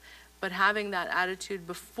enough. But having that attitude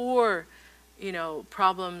before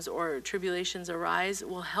problems or tribulations arise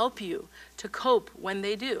will help you to cope when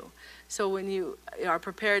they do. So when you are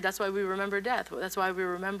prepared, that's why we remember death. That's why we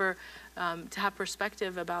remember to have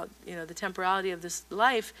perspective about, the temporality of this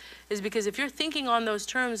life, is because if you're thinking on those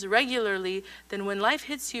terms regularly, then when life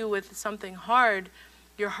hits you with something hard,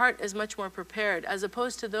 your heart is much more prepared, as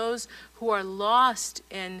opposed to those who are lost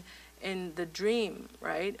in the dream,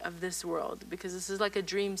 right, of this world, because this is like a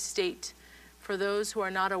dream state. For those who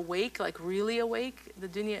are not awake, like really awake, the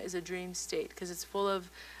dunya is a dream state, because it's full of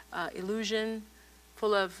illusion,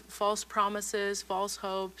 full of false promises, false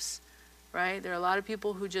hopes, right? There are a lot of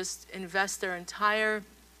people who just invest their entire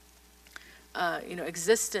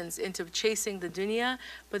existence into chasing the dunya,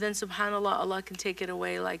 but then subhanAllah, Allah can take it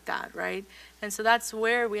away like that, right? And so that's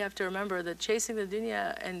where we have to remember that chasing the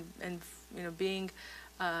dunya and being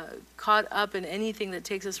caught up in anything that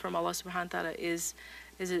takes us from Allah subhanahu wa ta'ala is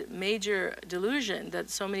a major delusion that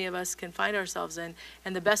so many of us can find ourselves in.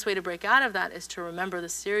 And the best way to break out of that is to remember the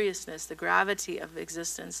seriousness, the gravity of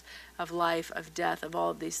existence, of life, of death, of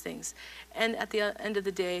all of these things. And at the end of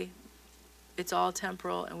the day, it's all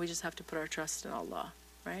temporal, and we just have to put our trust in Allah,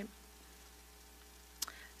 right?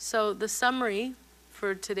 So the summary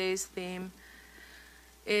for today's theme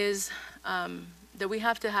is that we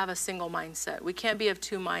have to have a single mindset. We can't be of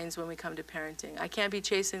two minds when we come to parenting. I can't be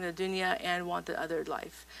chasing the dunya and want the other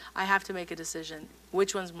life. I have to make a decision.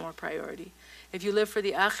 Which one's more priority? If you live for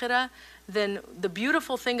the akhirah, then the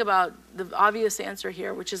beautiful thing about the obvious answer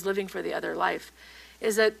here, which is living for the other life,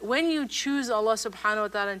 is that when you choose Allah subhanahu wa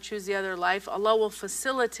ta'ala and choose the other life, Allah will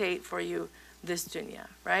facilitate for you this dunya,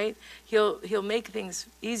 right? He'll make things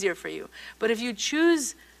easier for you. But if you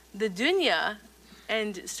choose the dunya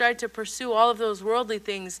and start to pursue all of those worldly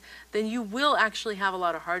things, then you will actually have a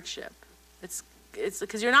lot of hardship. It's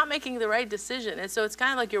because you're not making the right decision. And so it's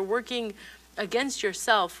kind of like you're working against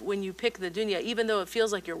yourself when you pick the dunya, even though it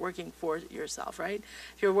feels like you're working for yourself, right?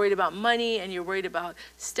 If you're worried about money and you're worried about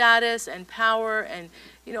status and power and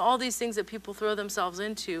all these things that people throw themselves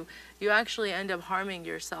into, you actually end up harming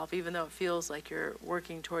yourself, even though it feels like you're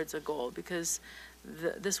working towards a goal, because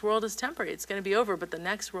this world is temporary. It's going to be over, but the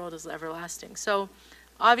next world is everlasting. So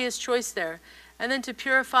obvious choice there. And then to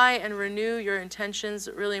purify and renew your intentions,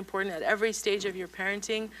 really important at every stage of your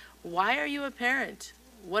parenting. Why are you a parent?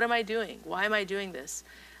 What am I doing? Why am I doing this?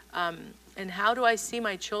 And how do I see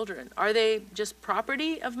my children? Are they just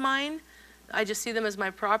property of mine? I just see them as my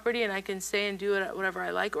property and I can say and do whatever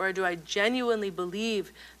I like? Or do I genuinely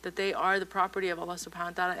believe that they are the property of Allah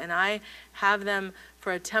subhanahu wa ta'ala, and I have them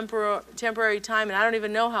for a temporary time, and I don't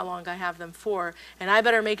even know how long I have them for, and I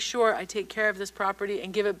better make sure I take care of this property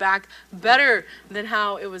and give it back better than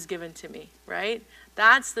how it was given to me, right?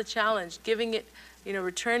 That's the challenge, giving it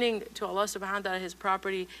returning to Allah subhanahu wa ta'ala His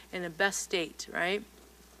property in the best state, right?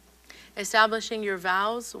 Establishing your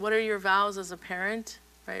vows. What are your vows as a parent,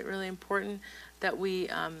 right? Really important that we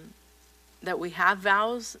have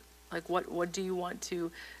vows. Like what do you want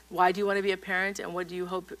to, why do you want to be a parent, and what do you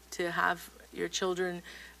hope to have your children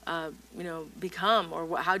become,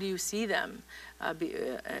 or how do you see them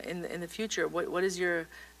in the future? What is your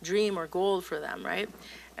dream or goal for them, right?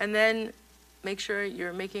 And then make sure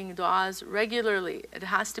you're making du'as regularly. It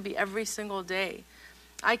has to be every single day.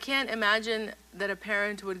 I can't imagine that a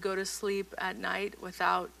parent would go to sleep at night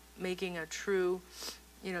without making a true,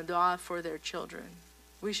 du'a for their children.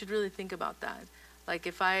 We should really think about that. Like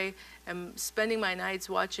if I am spending my nights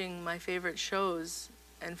watching my favorite shows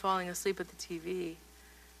and falling asleep at the TV,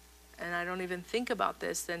 and I don't even think about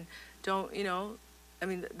this, then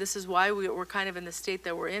this is why we're kind of in the state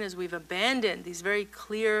that we're in, is we've abandoned these very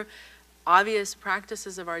clear, obvious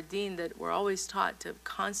practices of our deen that we're always taught to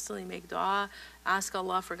constantly make dua, ask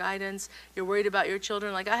Allah for guidance. You're worried about your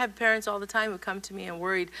children. Like I have parents all the time who come to me and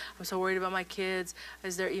worried. I'm so worried about my kids.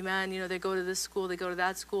 Is their iman, they go to this school, they go to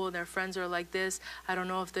that school, and their friends are like this. I don't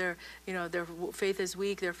know if their faith is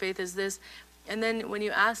weak, their faith is this. And then when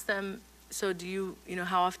you ask them, so do you,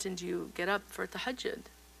 how often do you get up for tahajjud?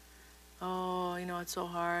 Oh, it's so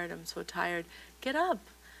hard, I'm so tired. Get up.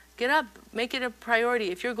 Get up, make it a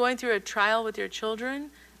priority. If you're going through a trial with your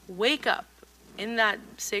children, wake up in that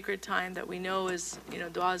sacred time that we know is,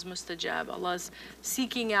 du'a's mustajab. Allah's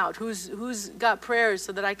seeking out who's got prayers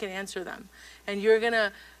so that I can answer them. And you're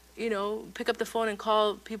gonna, pick up the phone and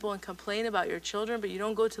call people and complain about your children, but you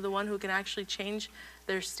don't go to the one who can actually change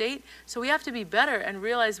their state. So we have to be better and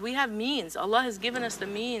realize we have means. Allah has given us the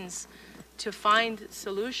means to find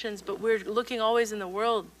solutions, but we're looking always in the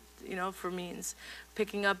world, for means.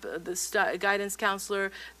 Picking up this guidance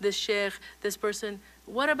counselor, this sheikh, this person.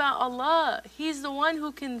 What about Allah? He's the one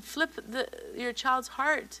who can flip your child's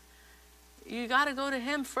heart. You got to go to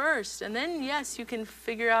Him first. And then, yes, you can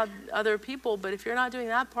figure out other people. But if you're not doing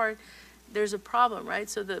that part, there's a problem, right?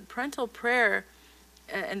 So the parental prayer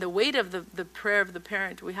and the weight of the prayer of the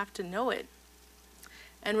parent, we have to know it.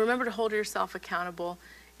 And remember to hold yourself accountable.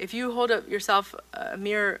 If you hold up yourself a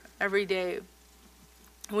mirror every day,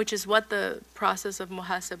 which is what the process of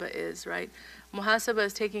muhasabah is, right? Muhasabah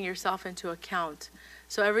is taking yourself into account.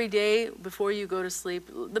 So every day before you go to sleep,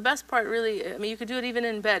 the best part really, you could do it even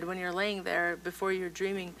in bed when you're laying there before you're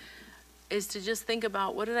dreaming, is to just think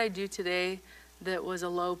about, what did I do today that was a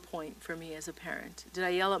low point for me as a parent? Did I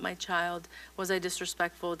yell at my child? Was I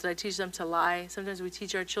disrespectful? Did I teach them to lie? Sometimes we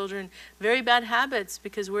teach our children very bad habits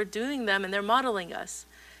because we're doing them and they're modeling us.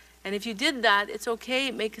 And if you did that, it's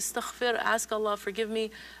okay. Make istighfar, ask Allah, forgive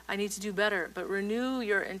me, I need to do better. But renew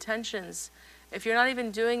your intentions. If you're not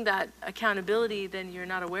even doing that accountability, then you're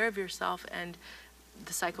not aware of yourself, and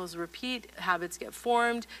the cycles repeat, habits get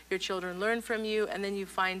formed, your children learn from you, and then you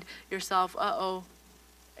find yourself,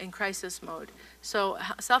 in crisis mode. So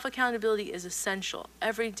self-accountability is essential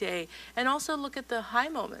every day. And also look at the high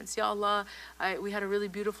moments. Ya Allah, we had a really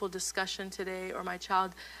beautiful discussion today, or my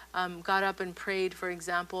child got up and prayed, for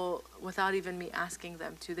example, without even me asking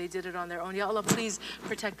them to. They did it on their own. Ya Allah, please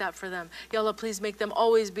protect that for them. Ya Allah, please make them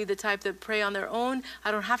always be the type that pray on their own. I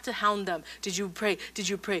don't have to hound them. Did you pray? Did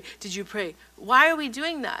you pray? Did you pray? Why are we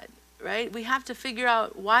doing that, right? We have to figure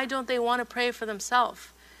out, why don't they want to pray for themselves?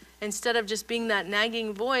 Instead of just being that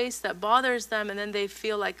nagging voice that bothers them, and then they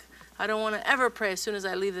feel like, I don't want to ever pray as soon as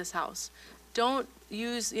I leave this house. Don't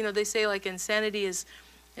use, they say like insanity is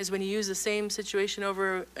when you use the same situation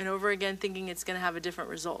over and over again thinking it's going to have a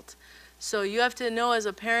different result. So you have to know as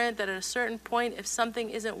a parent that at a certain point, if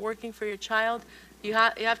something isn't working for your child, you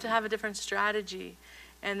have to have a different strategy.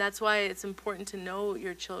 And that's why it's important to know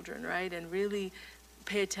your children, right? And really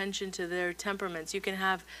pay attention to their temperaments. You can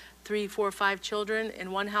have 3, 4, 5 children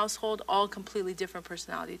in one household, all completely different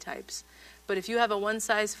personality types. But if you have a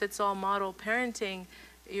one-size-fits-all model parenting,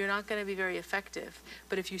 you're not going to be very effective.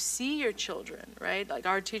 But if you see your children, right? Like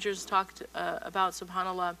our teachers talked about,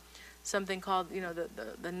 subhanAllah, something called,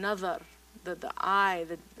 the nazar, the eye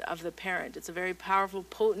of the parent. It's a very powerful,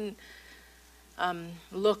 potent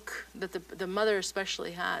look that the mother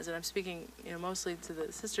especially has. And I'm speaking, mostly to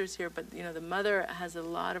the sisters here, but, the mother has a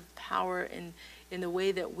lot of power in the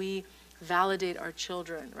way that we validate our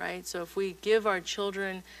children, right? So if we give our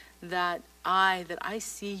children that I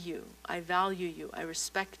see you, I value you, I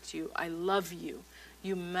respect you, I love you,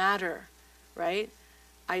 you matter, right?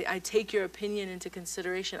 I take your opinion into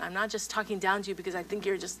consideration. I'm not just talking down to you because I think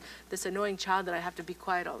you're just this annoying child that I have to be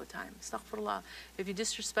quiet all the time. Astaghfirullah. If you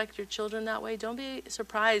disrespect your children that way, don't be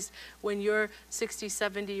surprised when you're 60,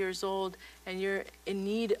 70 years old and you're in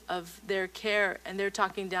need of their care and they're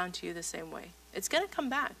talking down to you the same way. It's going to come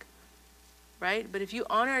back, right? But if you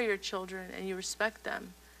honor your children and you respect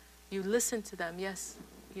them, you listen to them. Yes,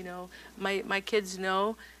 you know, my kids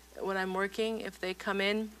know when I'm working, if they come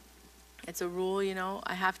in, it's a rule, you know,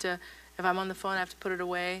 I have to, if I'm on the phone, I have to put it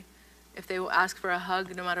away. If they will ask for a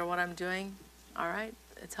hug, no matter what I'm doing, all right,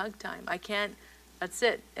 it's hug time. I can't, that's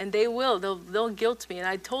it. And they will, they'll guilt me. And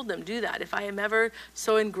I told them, do that. If I am ever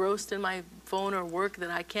so engrossed in my phone or work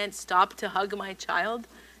that I can't stop to hug my child,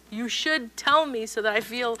 you should tell me so that I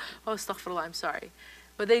feel, oh, astaghfirullah, I'm sorry.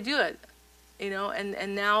 But they do it. You know,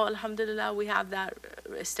 and now, alhamdulillah, we have that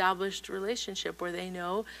established relationship where they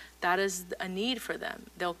know that is a need for them.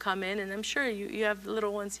 They'll come in, and I'm sure you have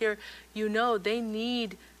little ones here, you know they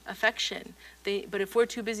need affection. But if we're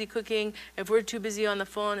too busy cooking, if we're too busy on the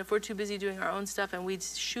phone, if we're too busy doing our own stuff and we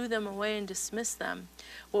shoo them away and dismiss them,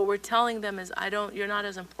 what we're telling them is, you're not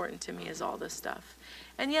as important to me as all this stuff.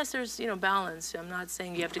 And yes, there's, you know, balance. I'm not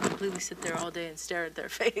saying you have to completely sit there all day and stare at their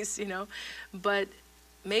face, you know, but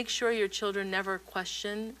make sure your children never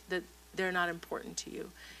question that they're not important to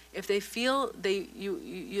you. If they feel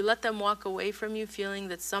you let them walk away from you feeling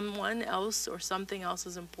that someone else or something else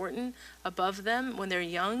is important above them when they're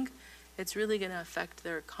young, it's really going to affect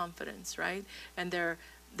their confidence, right? And their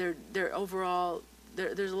overall,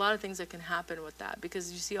 there's a lot of things that can happen with that,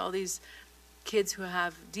 because you see all these kids who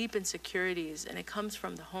have deep insecurities, and it comes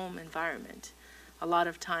from the home environment a lot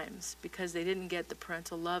of times because they didn't get the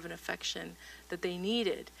parental love and affection that they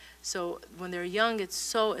needed. So when they're young, it's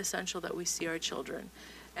so essential that we see our children.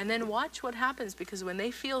 And then watch what happens, because when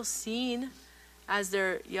they feel seen as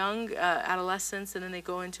they're young, adolescents, and then they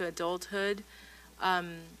go into adulthood,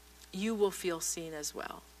 you will feel seen as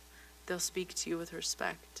well. They'll speak to you with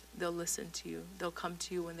respect. They'll listen to you. They'll come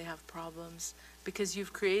to you when they have problems, because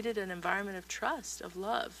you've created an environment of trust, of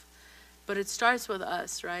love. But it starts with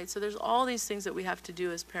us, right? So there's all these things that we have to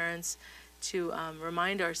do as parents to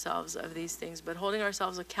remind ourselves of these things. But holding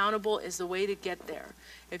ourselves accountable is the way to get there.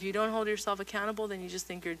 If you don't hold yourself accountable, then you just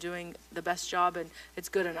think you're doing the best job and it's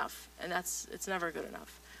good enough. And it's never good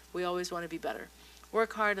enough. We always want to be better.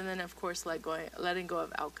 Work hard, and then, of course, letting go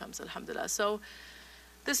of outcomes, alhamdulillah. So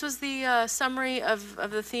this was the summary of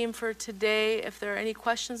the theme for today. If there are any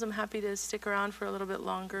questions, I'm happy to stick around for a little bit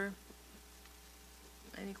longer.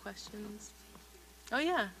 Any questions? Oh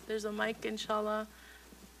yeah, there's a mic, inshallah.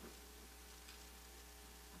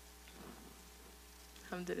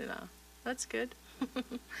 Alhamdulillah. That's good.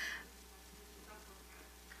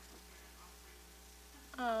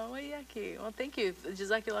 Oh, wayaki. Well, thank you.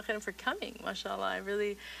 Jazakallah khairan for coming. MashaAllah. I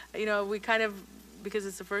really, you know, we kind of, because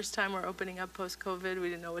it's the first time we're opening up post-COVID, we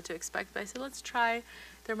didn't know what to expect. But I said, let's try.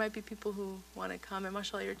 There might be people who want to come. And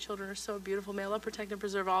mashallah, your children are so beautiful. May Allah protect and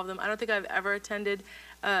preserve all of them. I don't think I've ever attended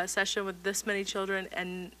a session with this many children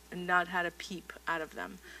and not had a peep out of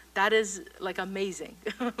them. That is like amazing.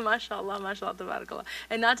 Mashallah, mashallah, tabarakallah.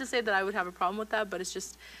 And not to say that I would have a problem with that, but it's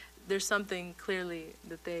just, there's something clearly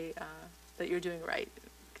that that you're doing right.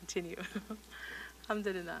 Continue.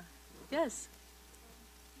 Alhamdulillah. Yes.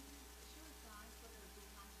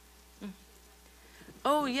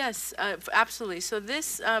 Oh, yes, absolutely. So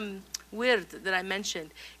this wird that I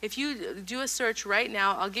mentioned, if you do a search right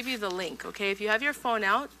now, I'll give you the link, okay? If you have your phone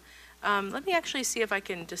out, let me actually see if I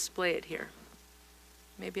can display it here.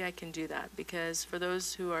 Maybe I can do that, because for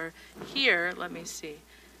those who are here, let me see.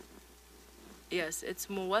 Yes, it's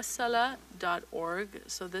muwassala.org.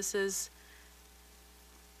 So this is,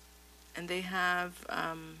 and they have,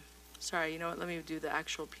 sorry, you know what? Let me do the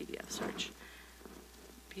actual PDF search.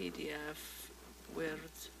 PDF.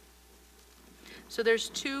 Words. So there's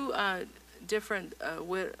two different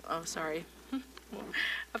oh, sorry.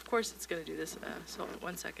 Of course it's going to do this. So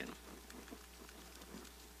 1 second.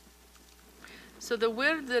 So the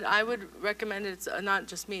wird that I would recommend, it's not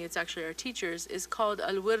just me, it's actually our teachers, is called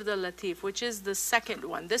Al-Wird Al-Latif, which is the second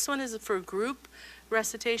one. This one is for group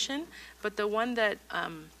recitation, but the one that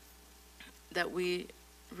that we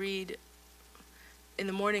read in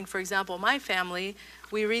the morning, for example, my family,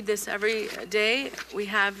 we read this every day. We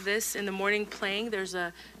have this in the morning playing. There's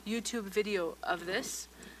a YouTube video of this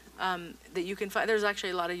that you can find. There's actually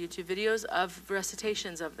a lot of YouTube videos of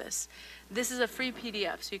recitations of this. This is a free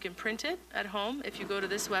PDF, so you can print it at home if you go to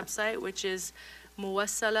this website, which is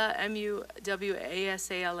Muwassala,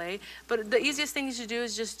 Muwasala. But the easiest thing to do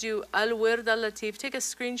is just do Al-Wird Al-Latif. Take a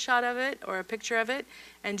screenshot of it or a picture of it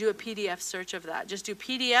and do a PDF search of that. Just do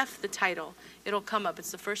PDF, the title. It'll come up.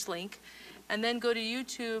 It's the first link. And then go to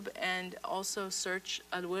YouTube and also search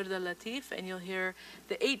Al-Wird Al-Latif, and you'll hear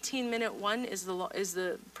the 18-minute one is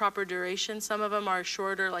the proper duration. Some of them are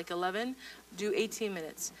shorter, like 11. Do 18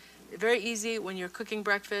 minutes. Very easy when you're cooking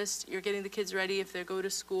breakfast, you're getting the kids ready if they go to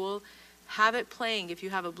school. Have it playing if you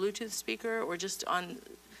have a Bluetooth speaker, or just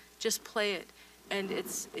play it. And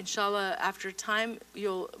it's, inshallah, after time,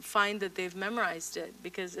 you'll find that they've memorized it,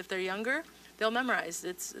 because if they're younger, they'll memorize.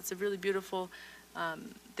 It's a really beautiful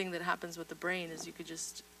thing that happens with the brain, is you could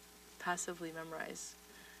just passively memorize.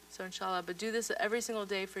 So inshallah, but do this every single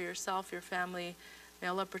day for yourself, your family. May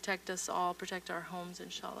Allah protect us all, protect our homes,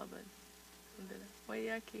 inshallah. But alhamdulillah. Wa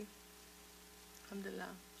iyaki. Alhamdulillah.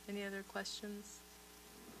 Any other questions?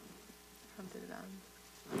 Alhamdulillah.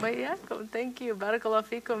 Wa iyakum. Thank you. Barakallahu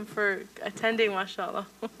feekum for attending, mashallah.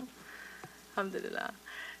 Alhamdulillah.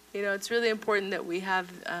 You know, it's really important that we have,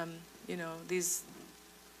 you know, these,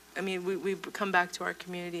 I mean, we come back to our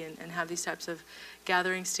community and have these types of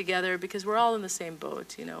gatherings together, because we're all in the same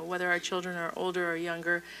boat, you know, whether our children are older or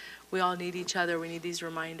younger, we all need each other, we need these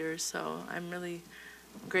reminders. So I'm really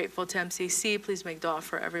grateful to MCC. Please make dua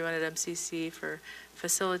for everyone at MCC for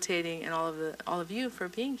facilitating, and all of you for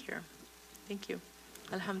being here. Thank you.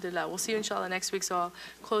 Alhamdulillah. We'll see you inshallah next week, so I'll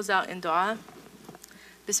close out in dua.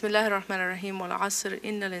 بسم الله الرحمن الرحيم والعصر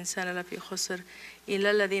إن الإنسان لفي خسر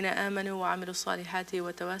إلا الذين آمنوا وعملوا الصالحات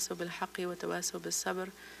وتواصوا بالحق وتواصوا بالصبر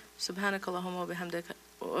سبحانك اللهم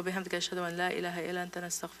وبحمدك أشهد أن لا إله إلا أنت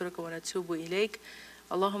نستغفرك ونتوب إليك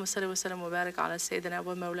اللهم صل وسلم وبارك على سيدنا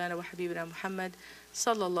ومولانا وحبيبنا محمد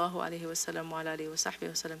صلى الله عليه وسلم وعلى آله وصحبه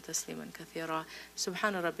وسلم تسليما كثيرا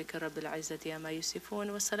سبحان ربك رب العزة عما يصفون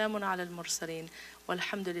وسلام على المرسلين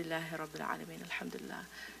والحمد لله رب العالمين. الحمد لله.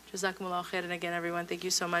 Jazakumullah khairan again, everyone. Thank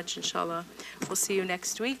you so much, inshallah. We'll see you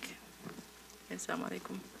next week. Assalamu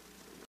alaikum.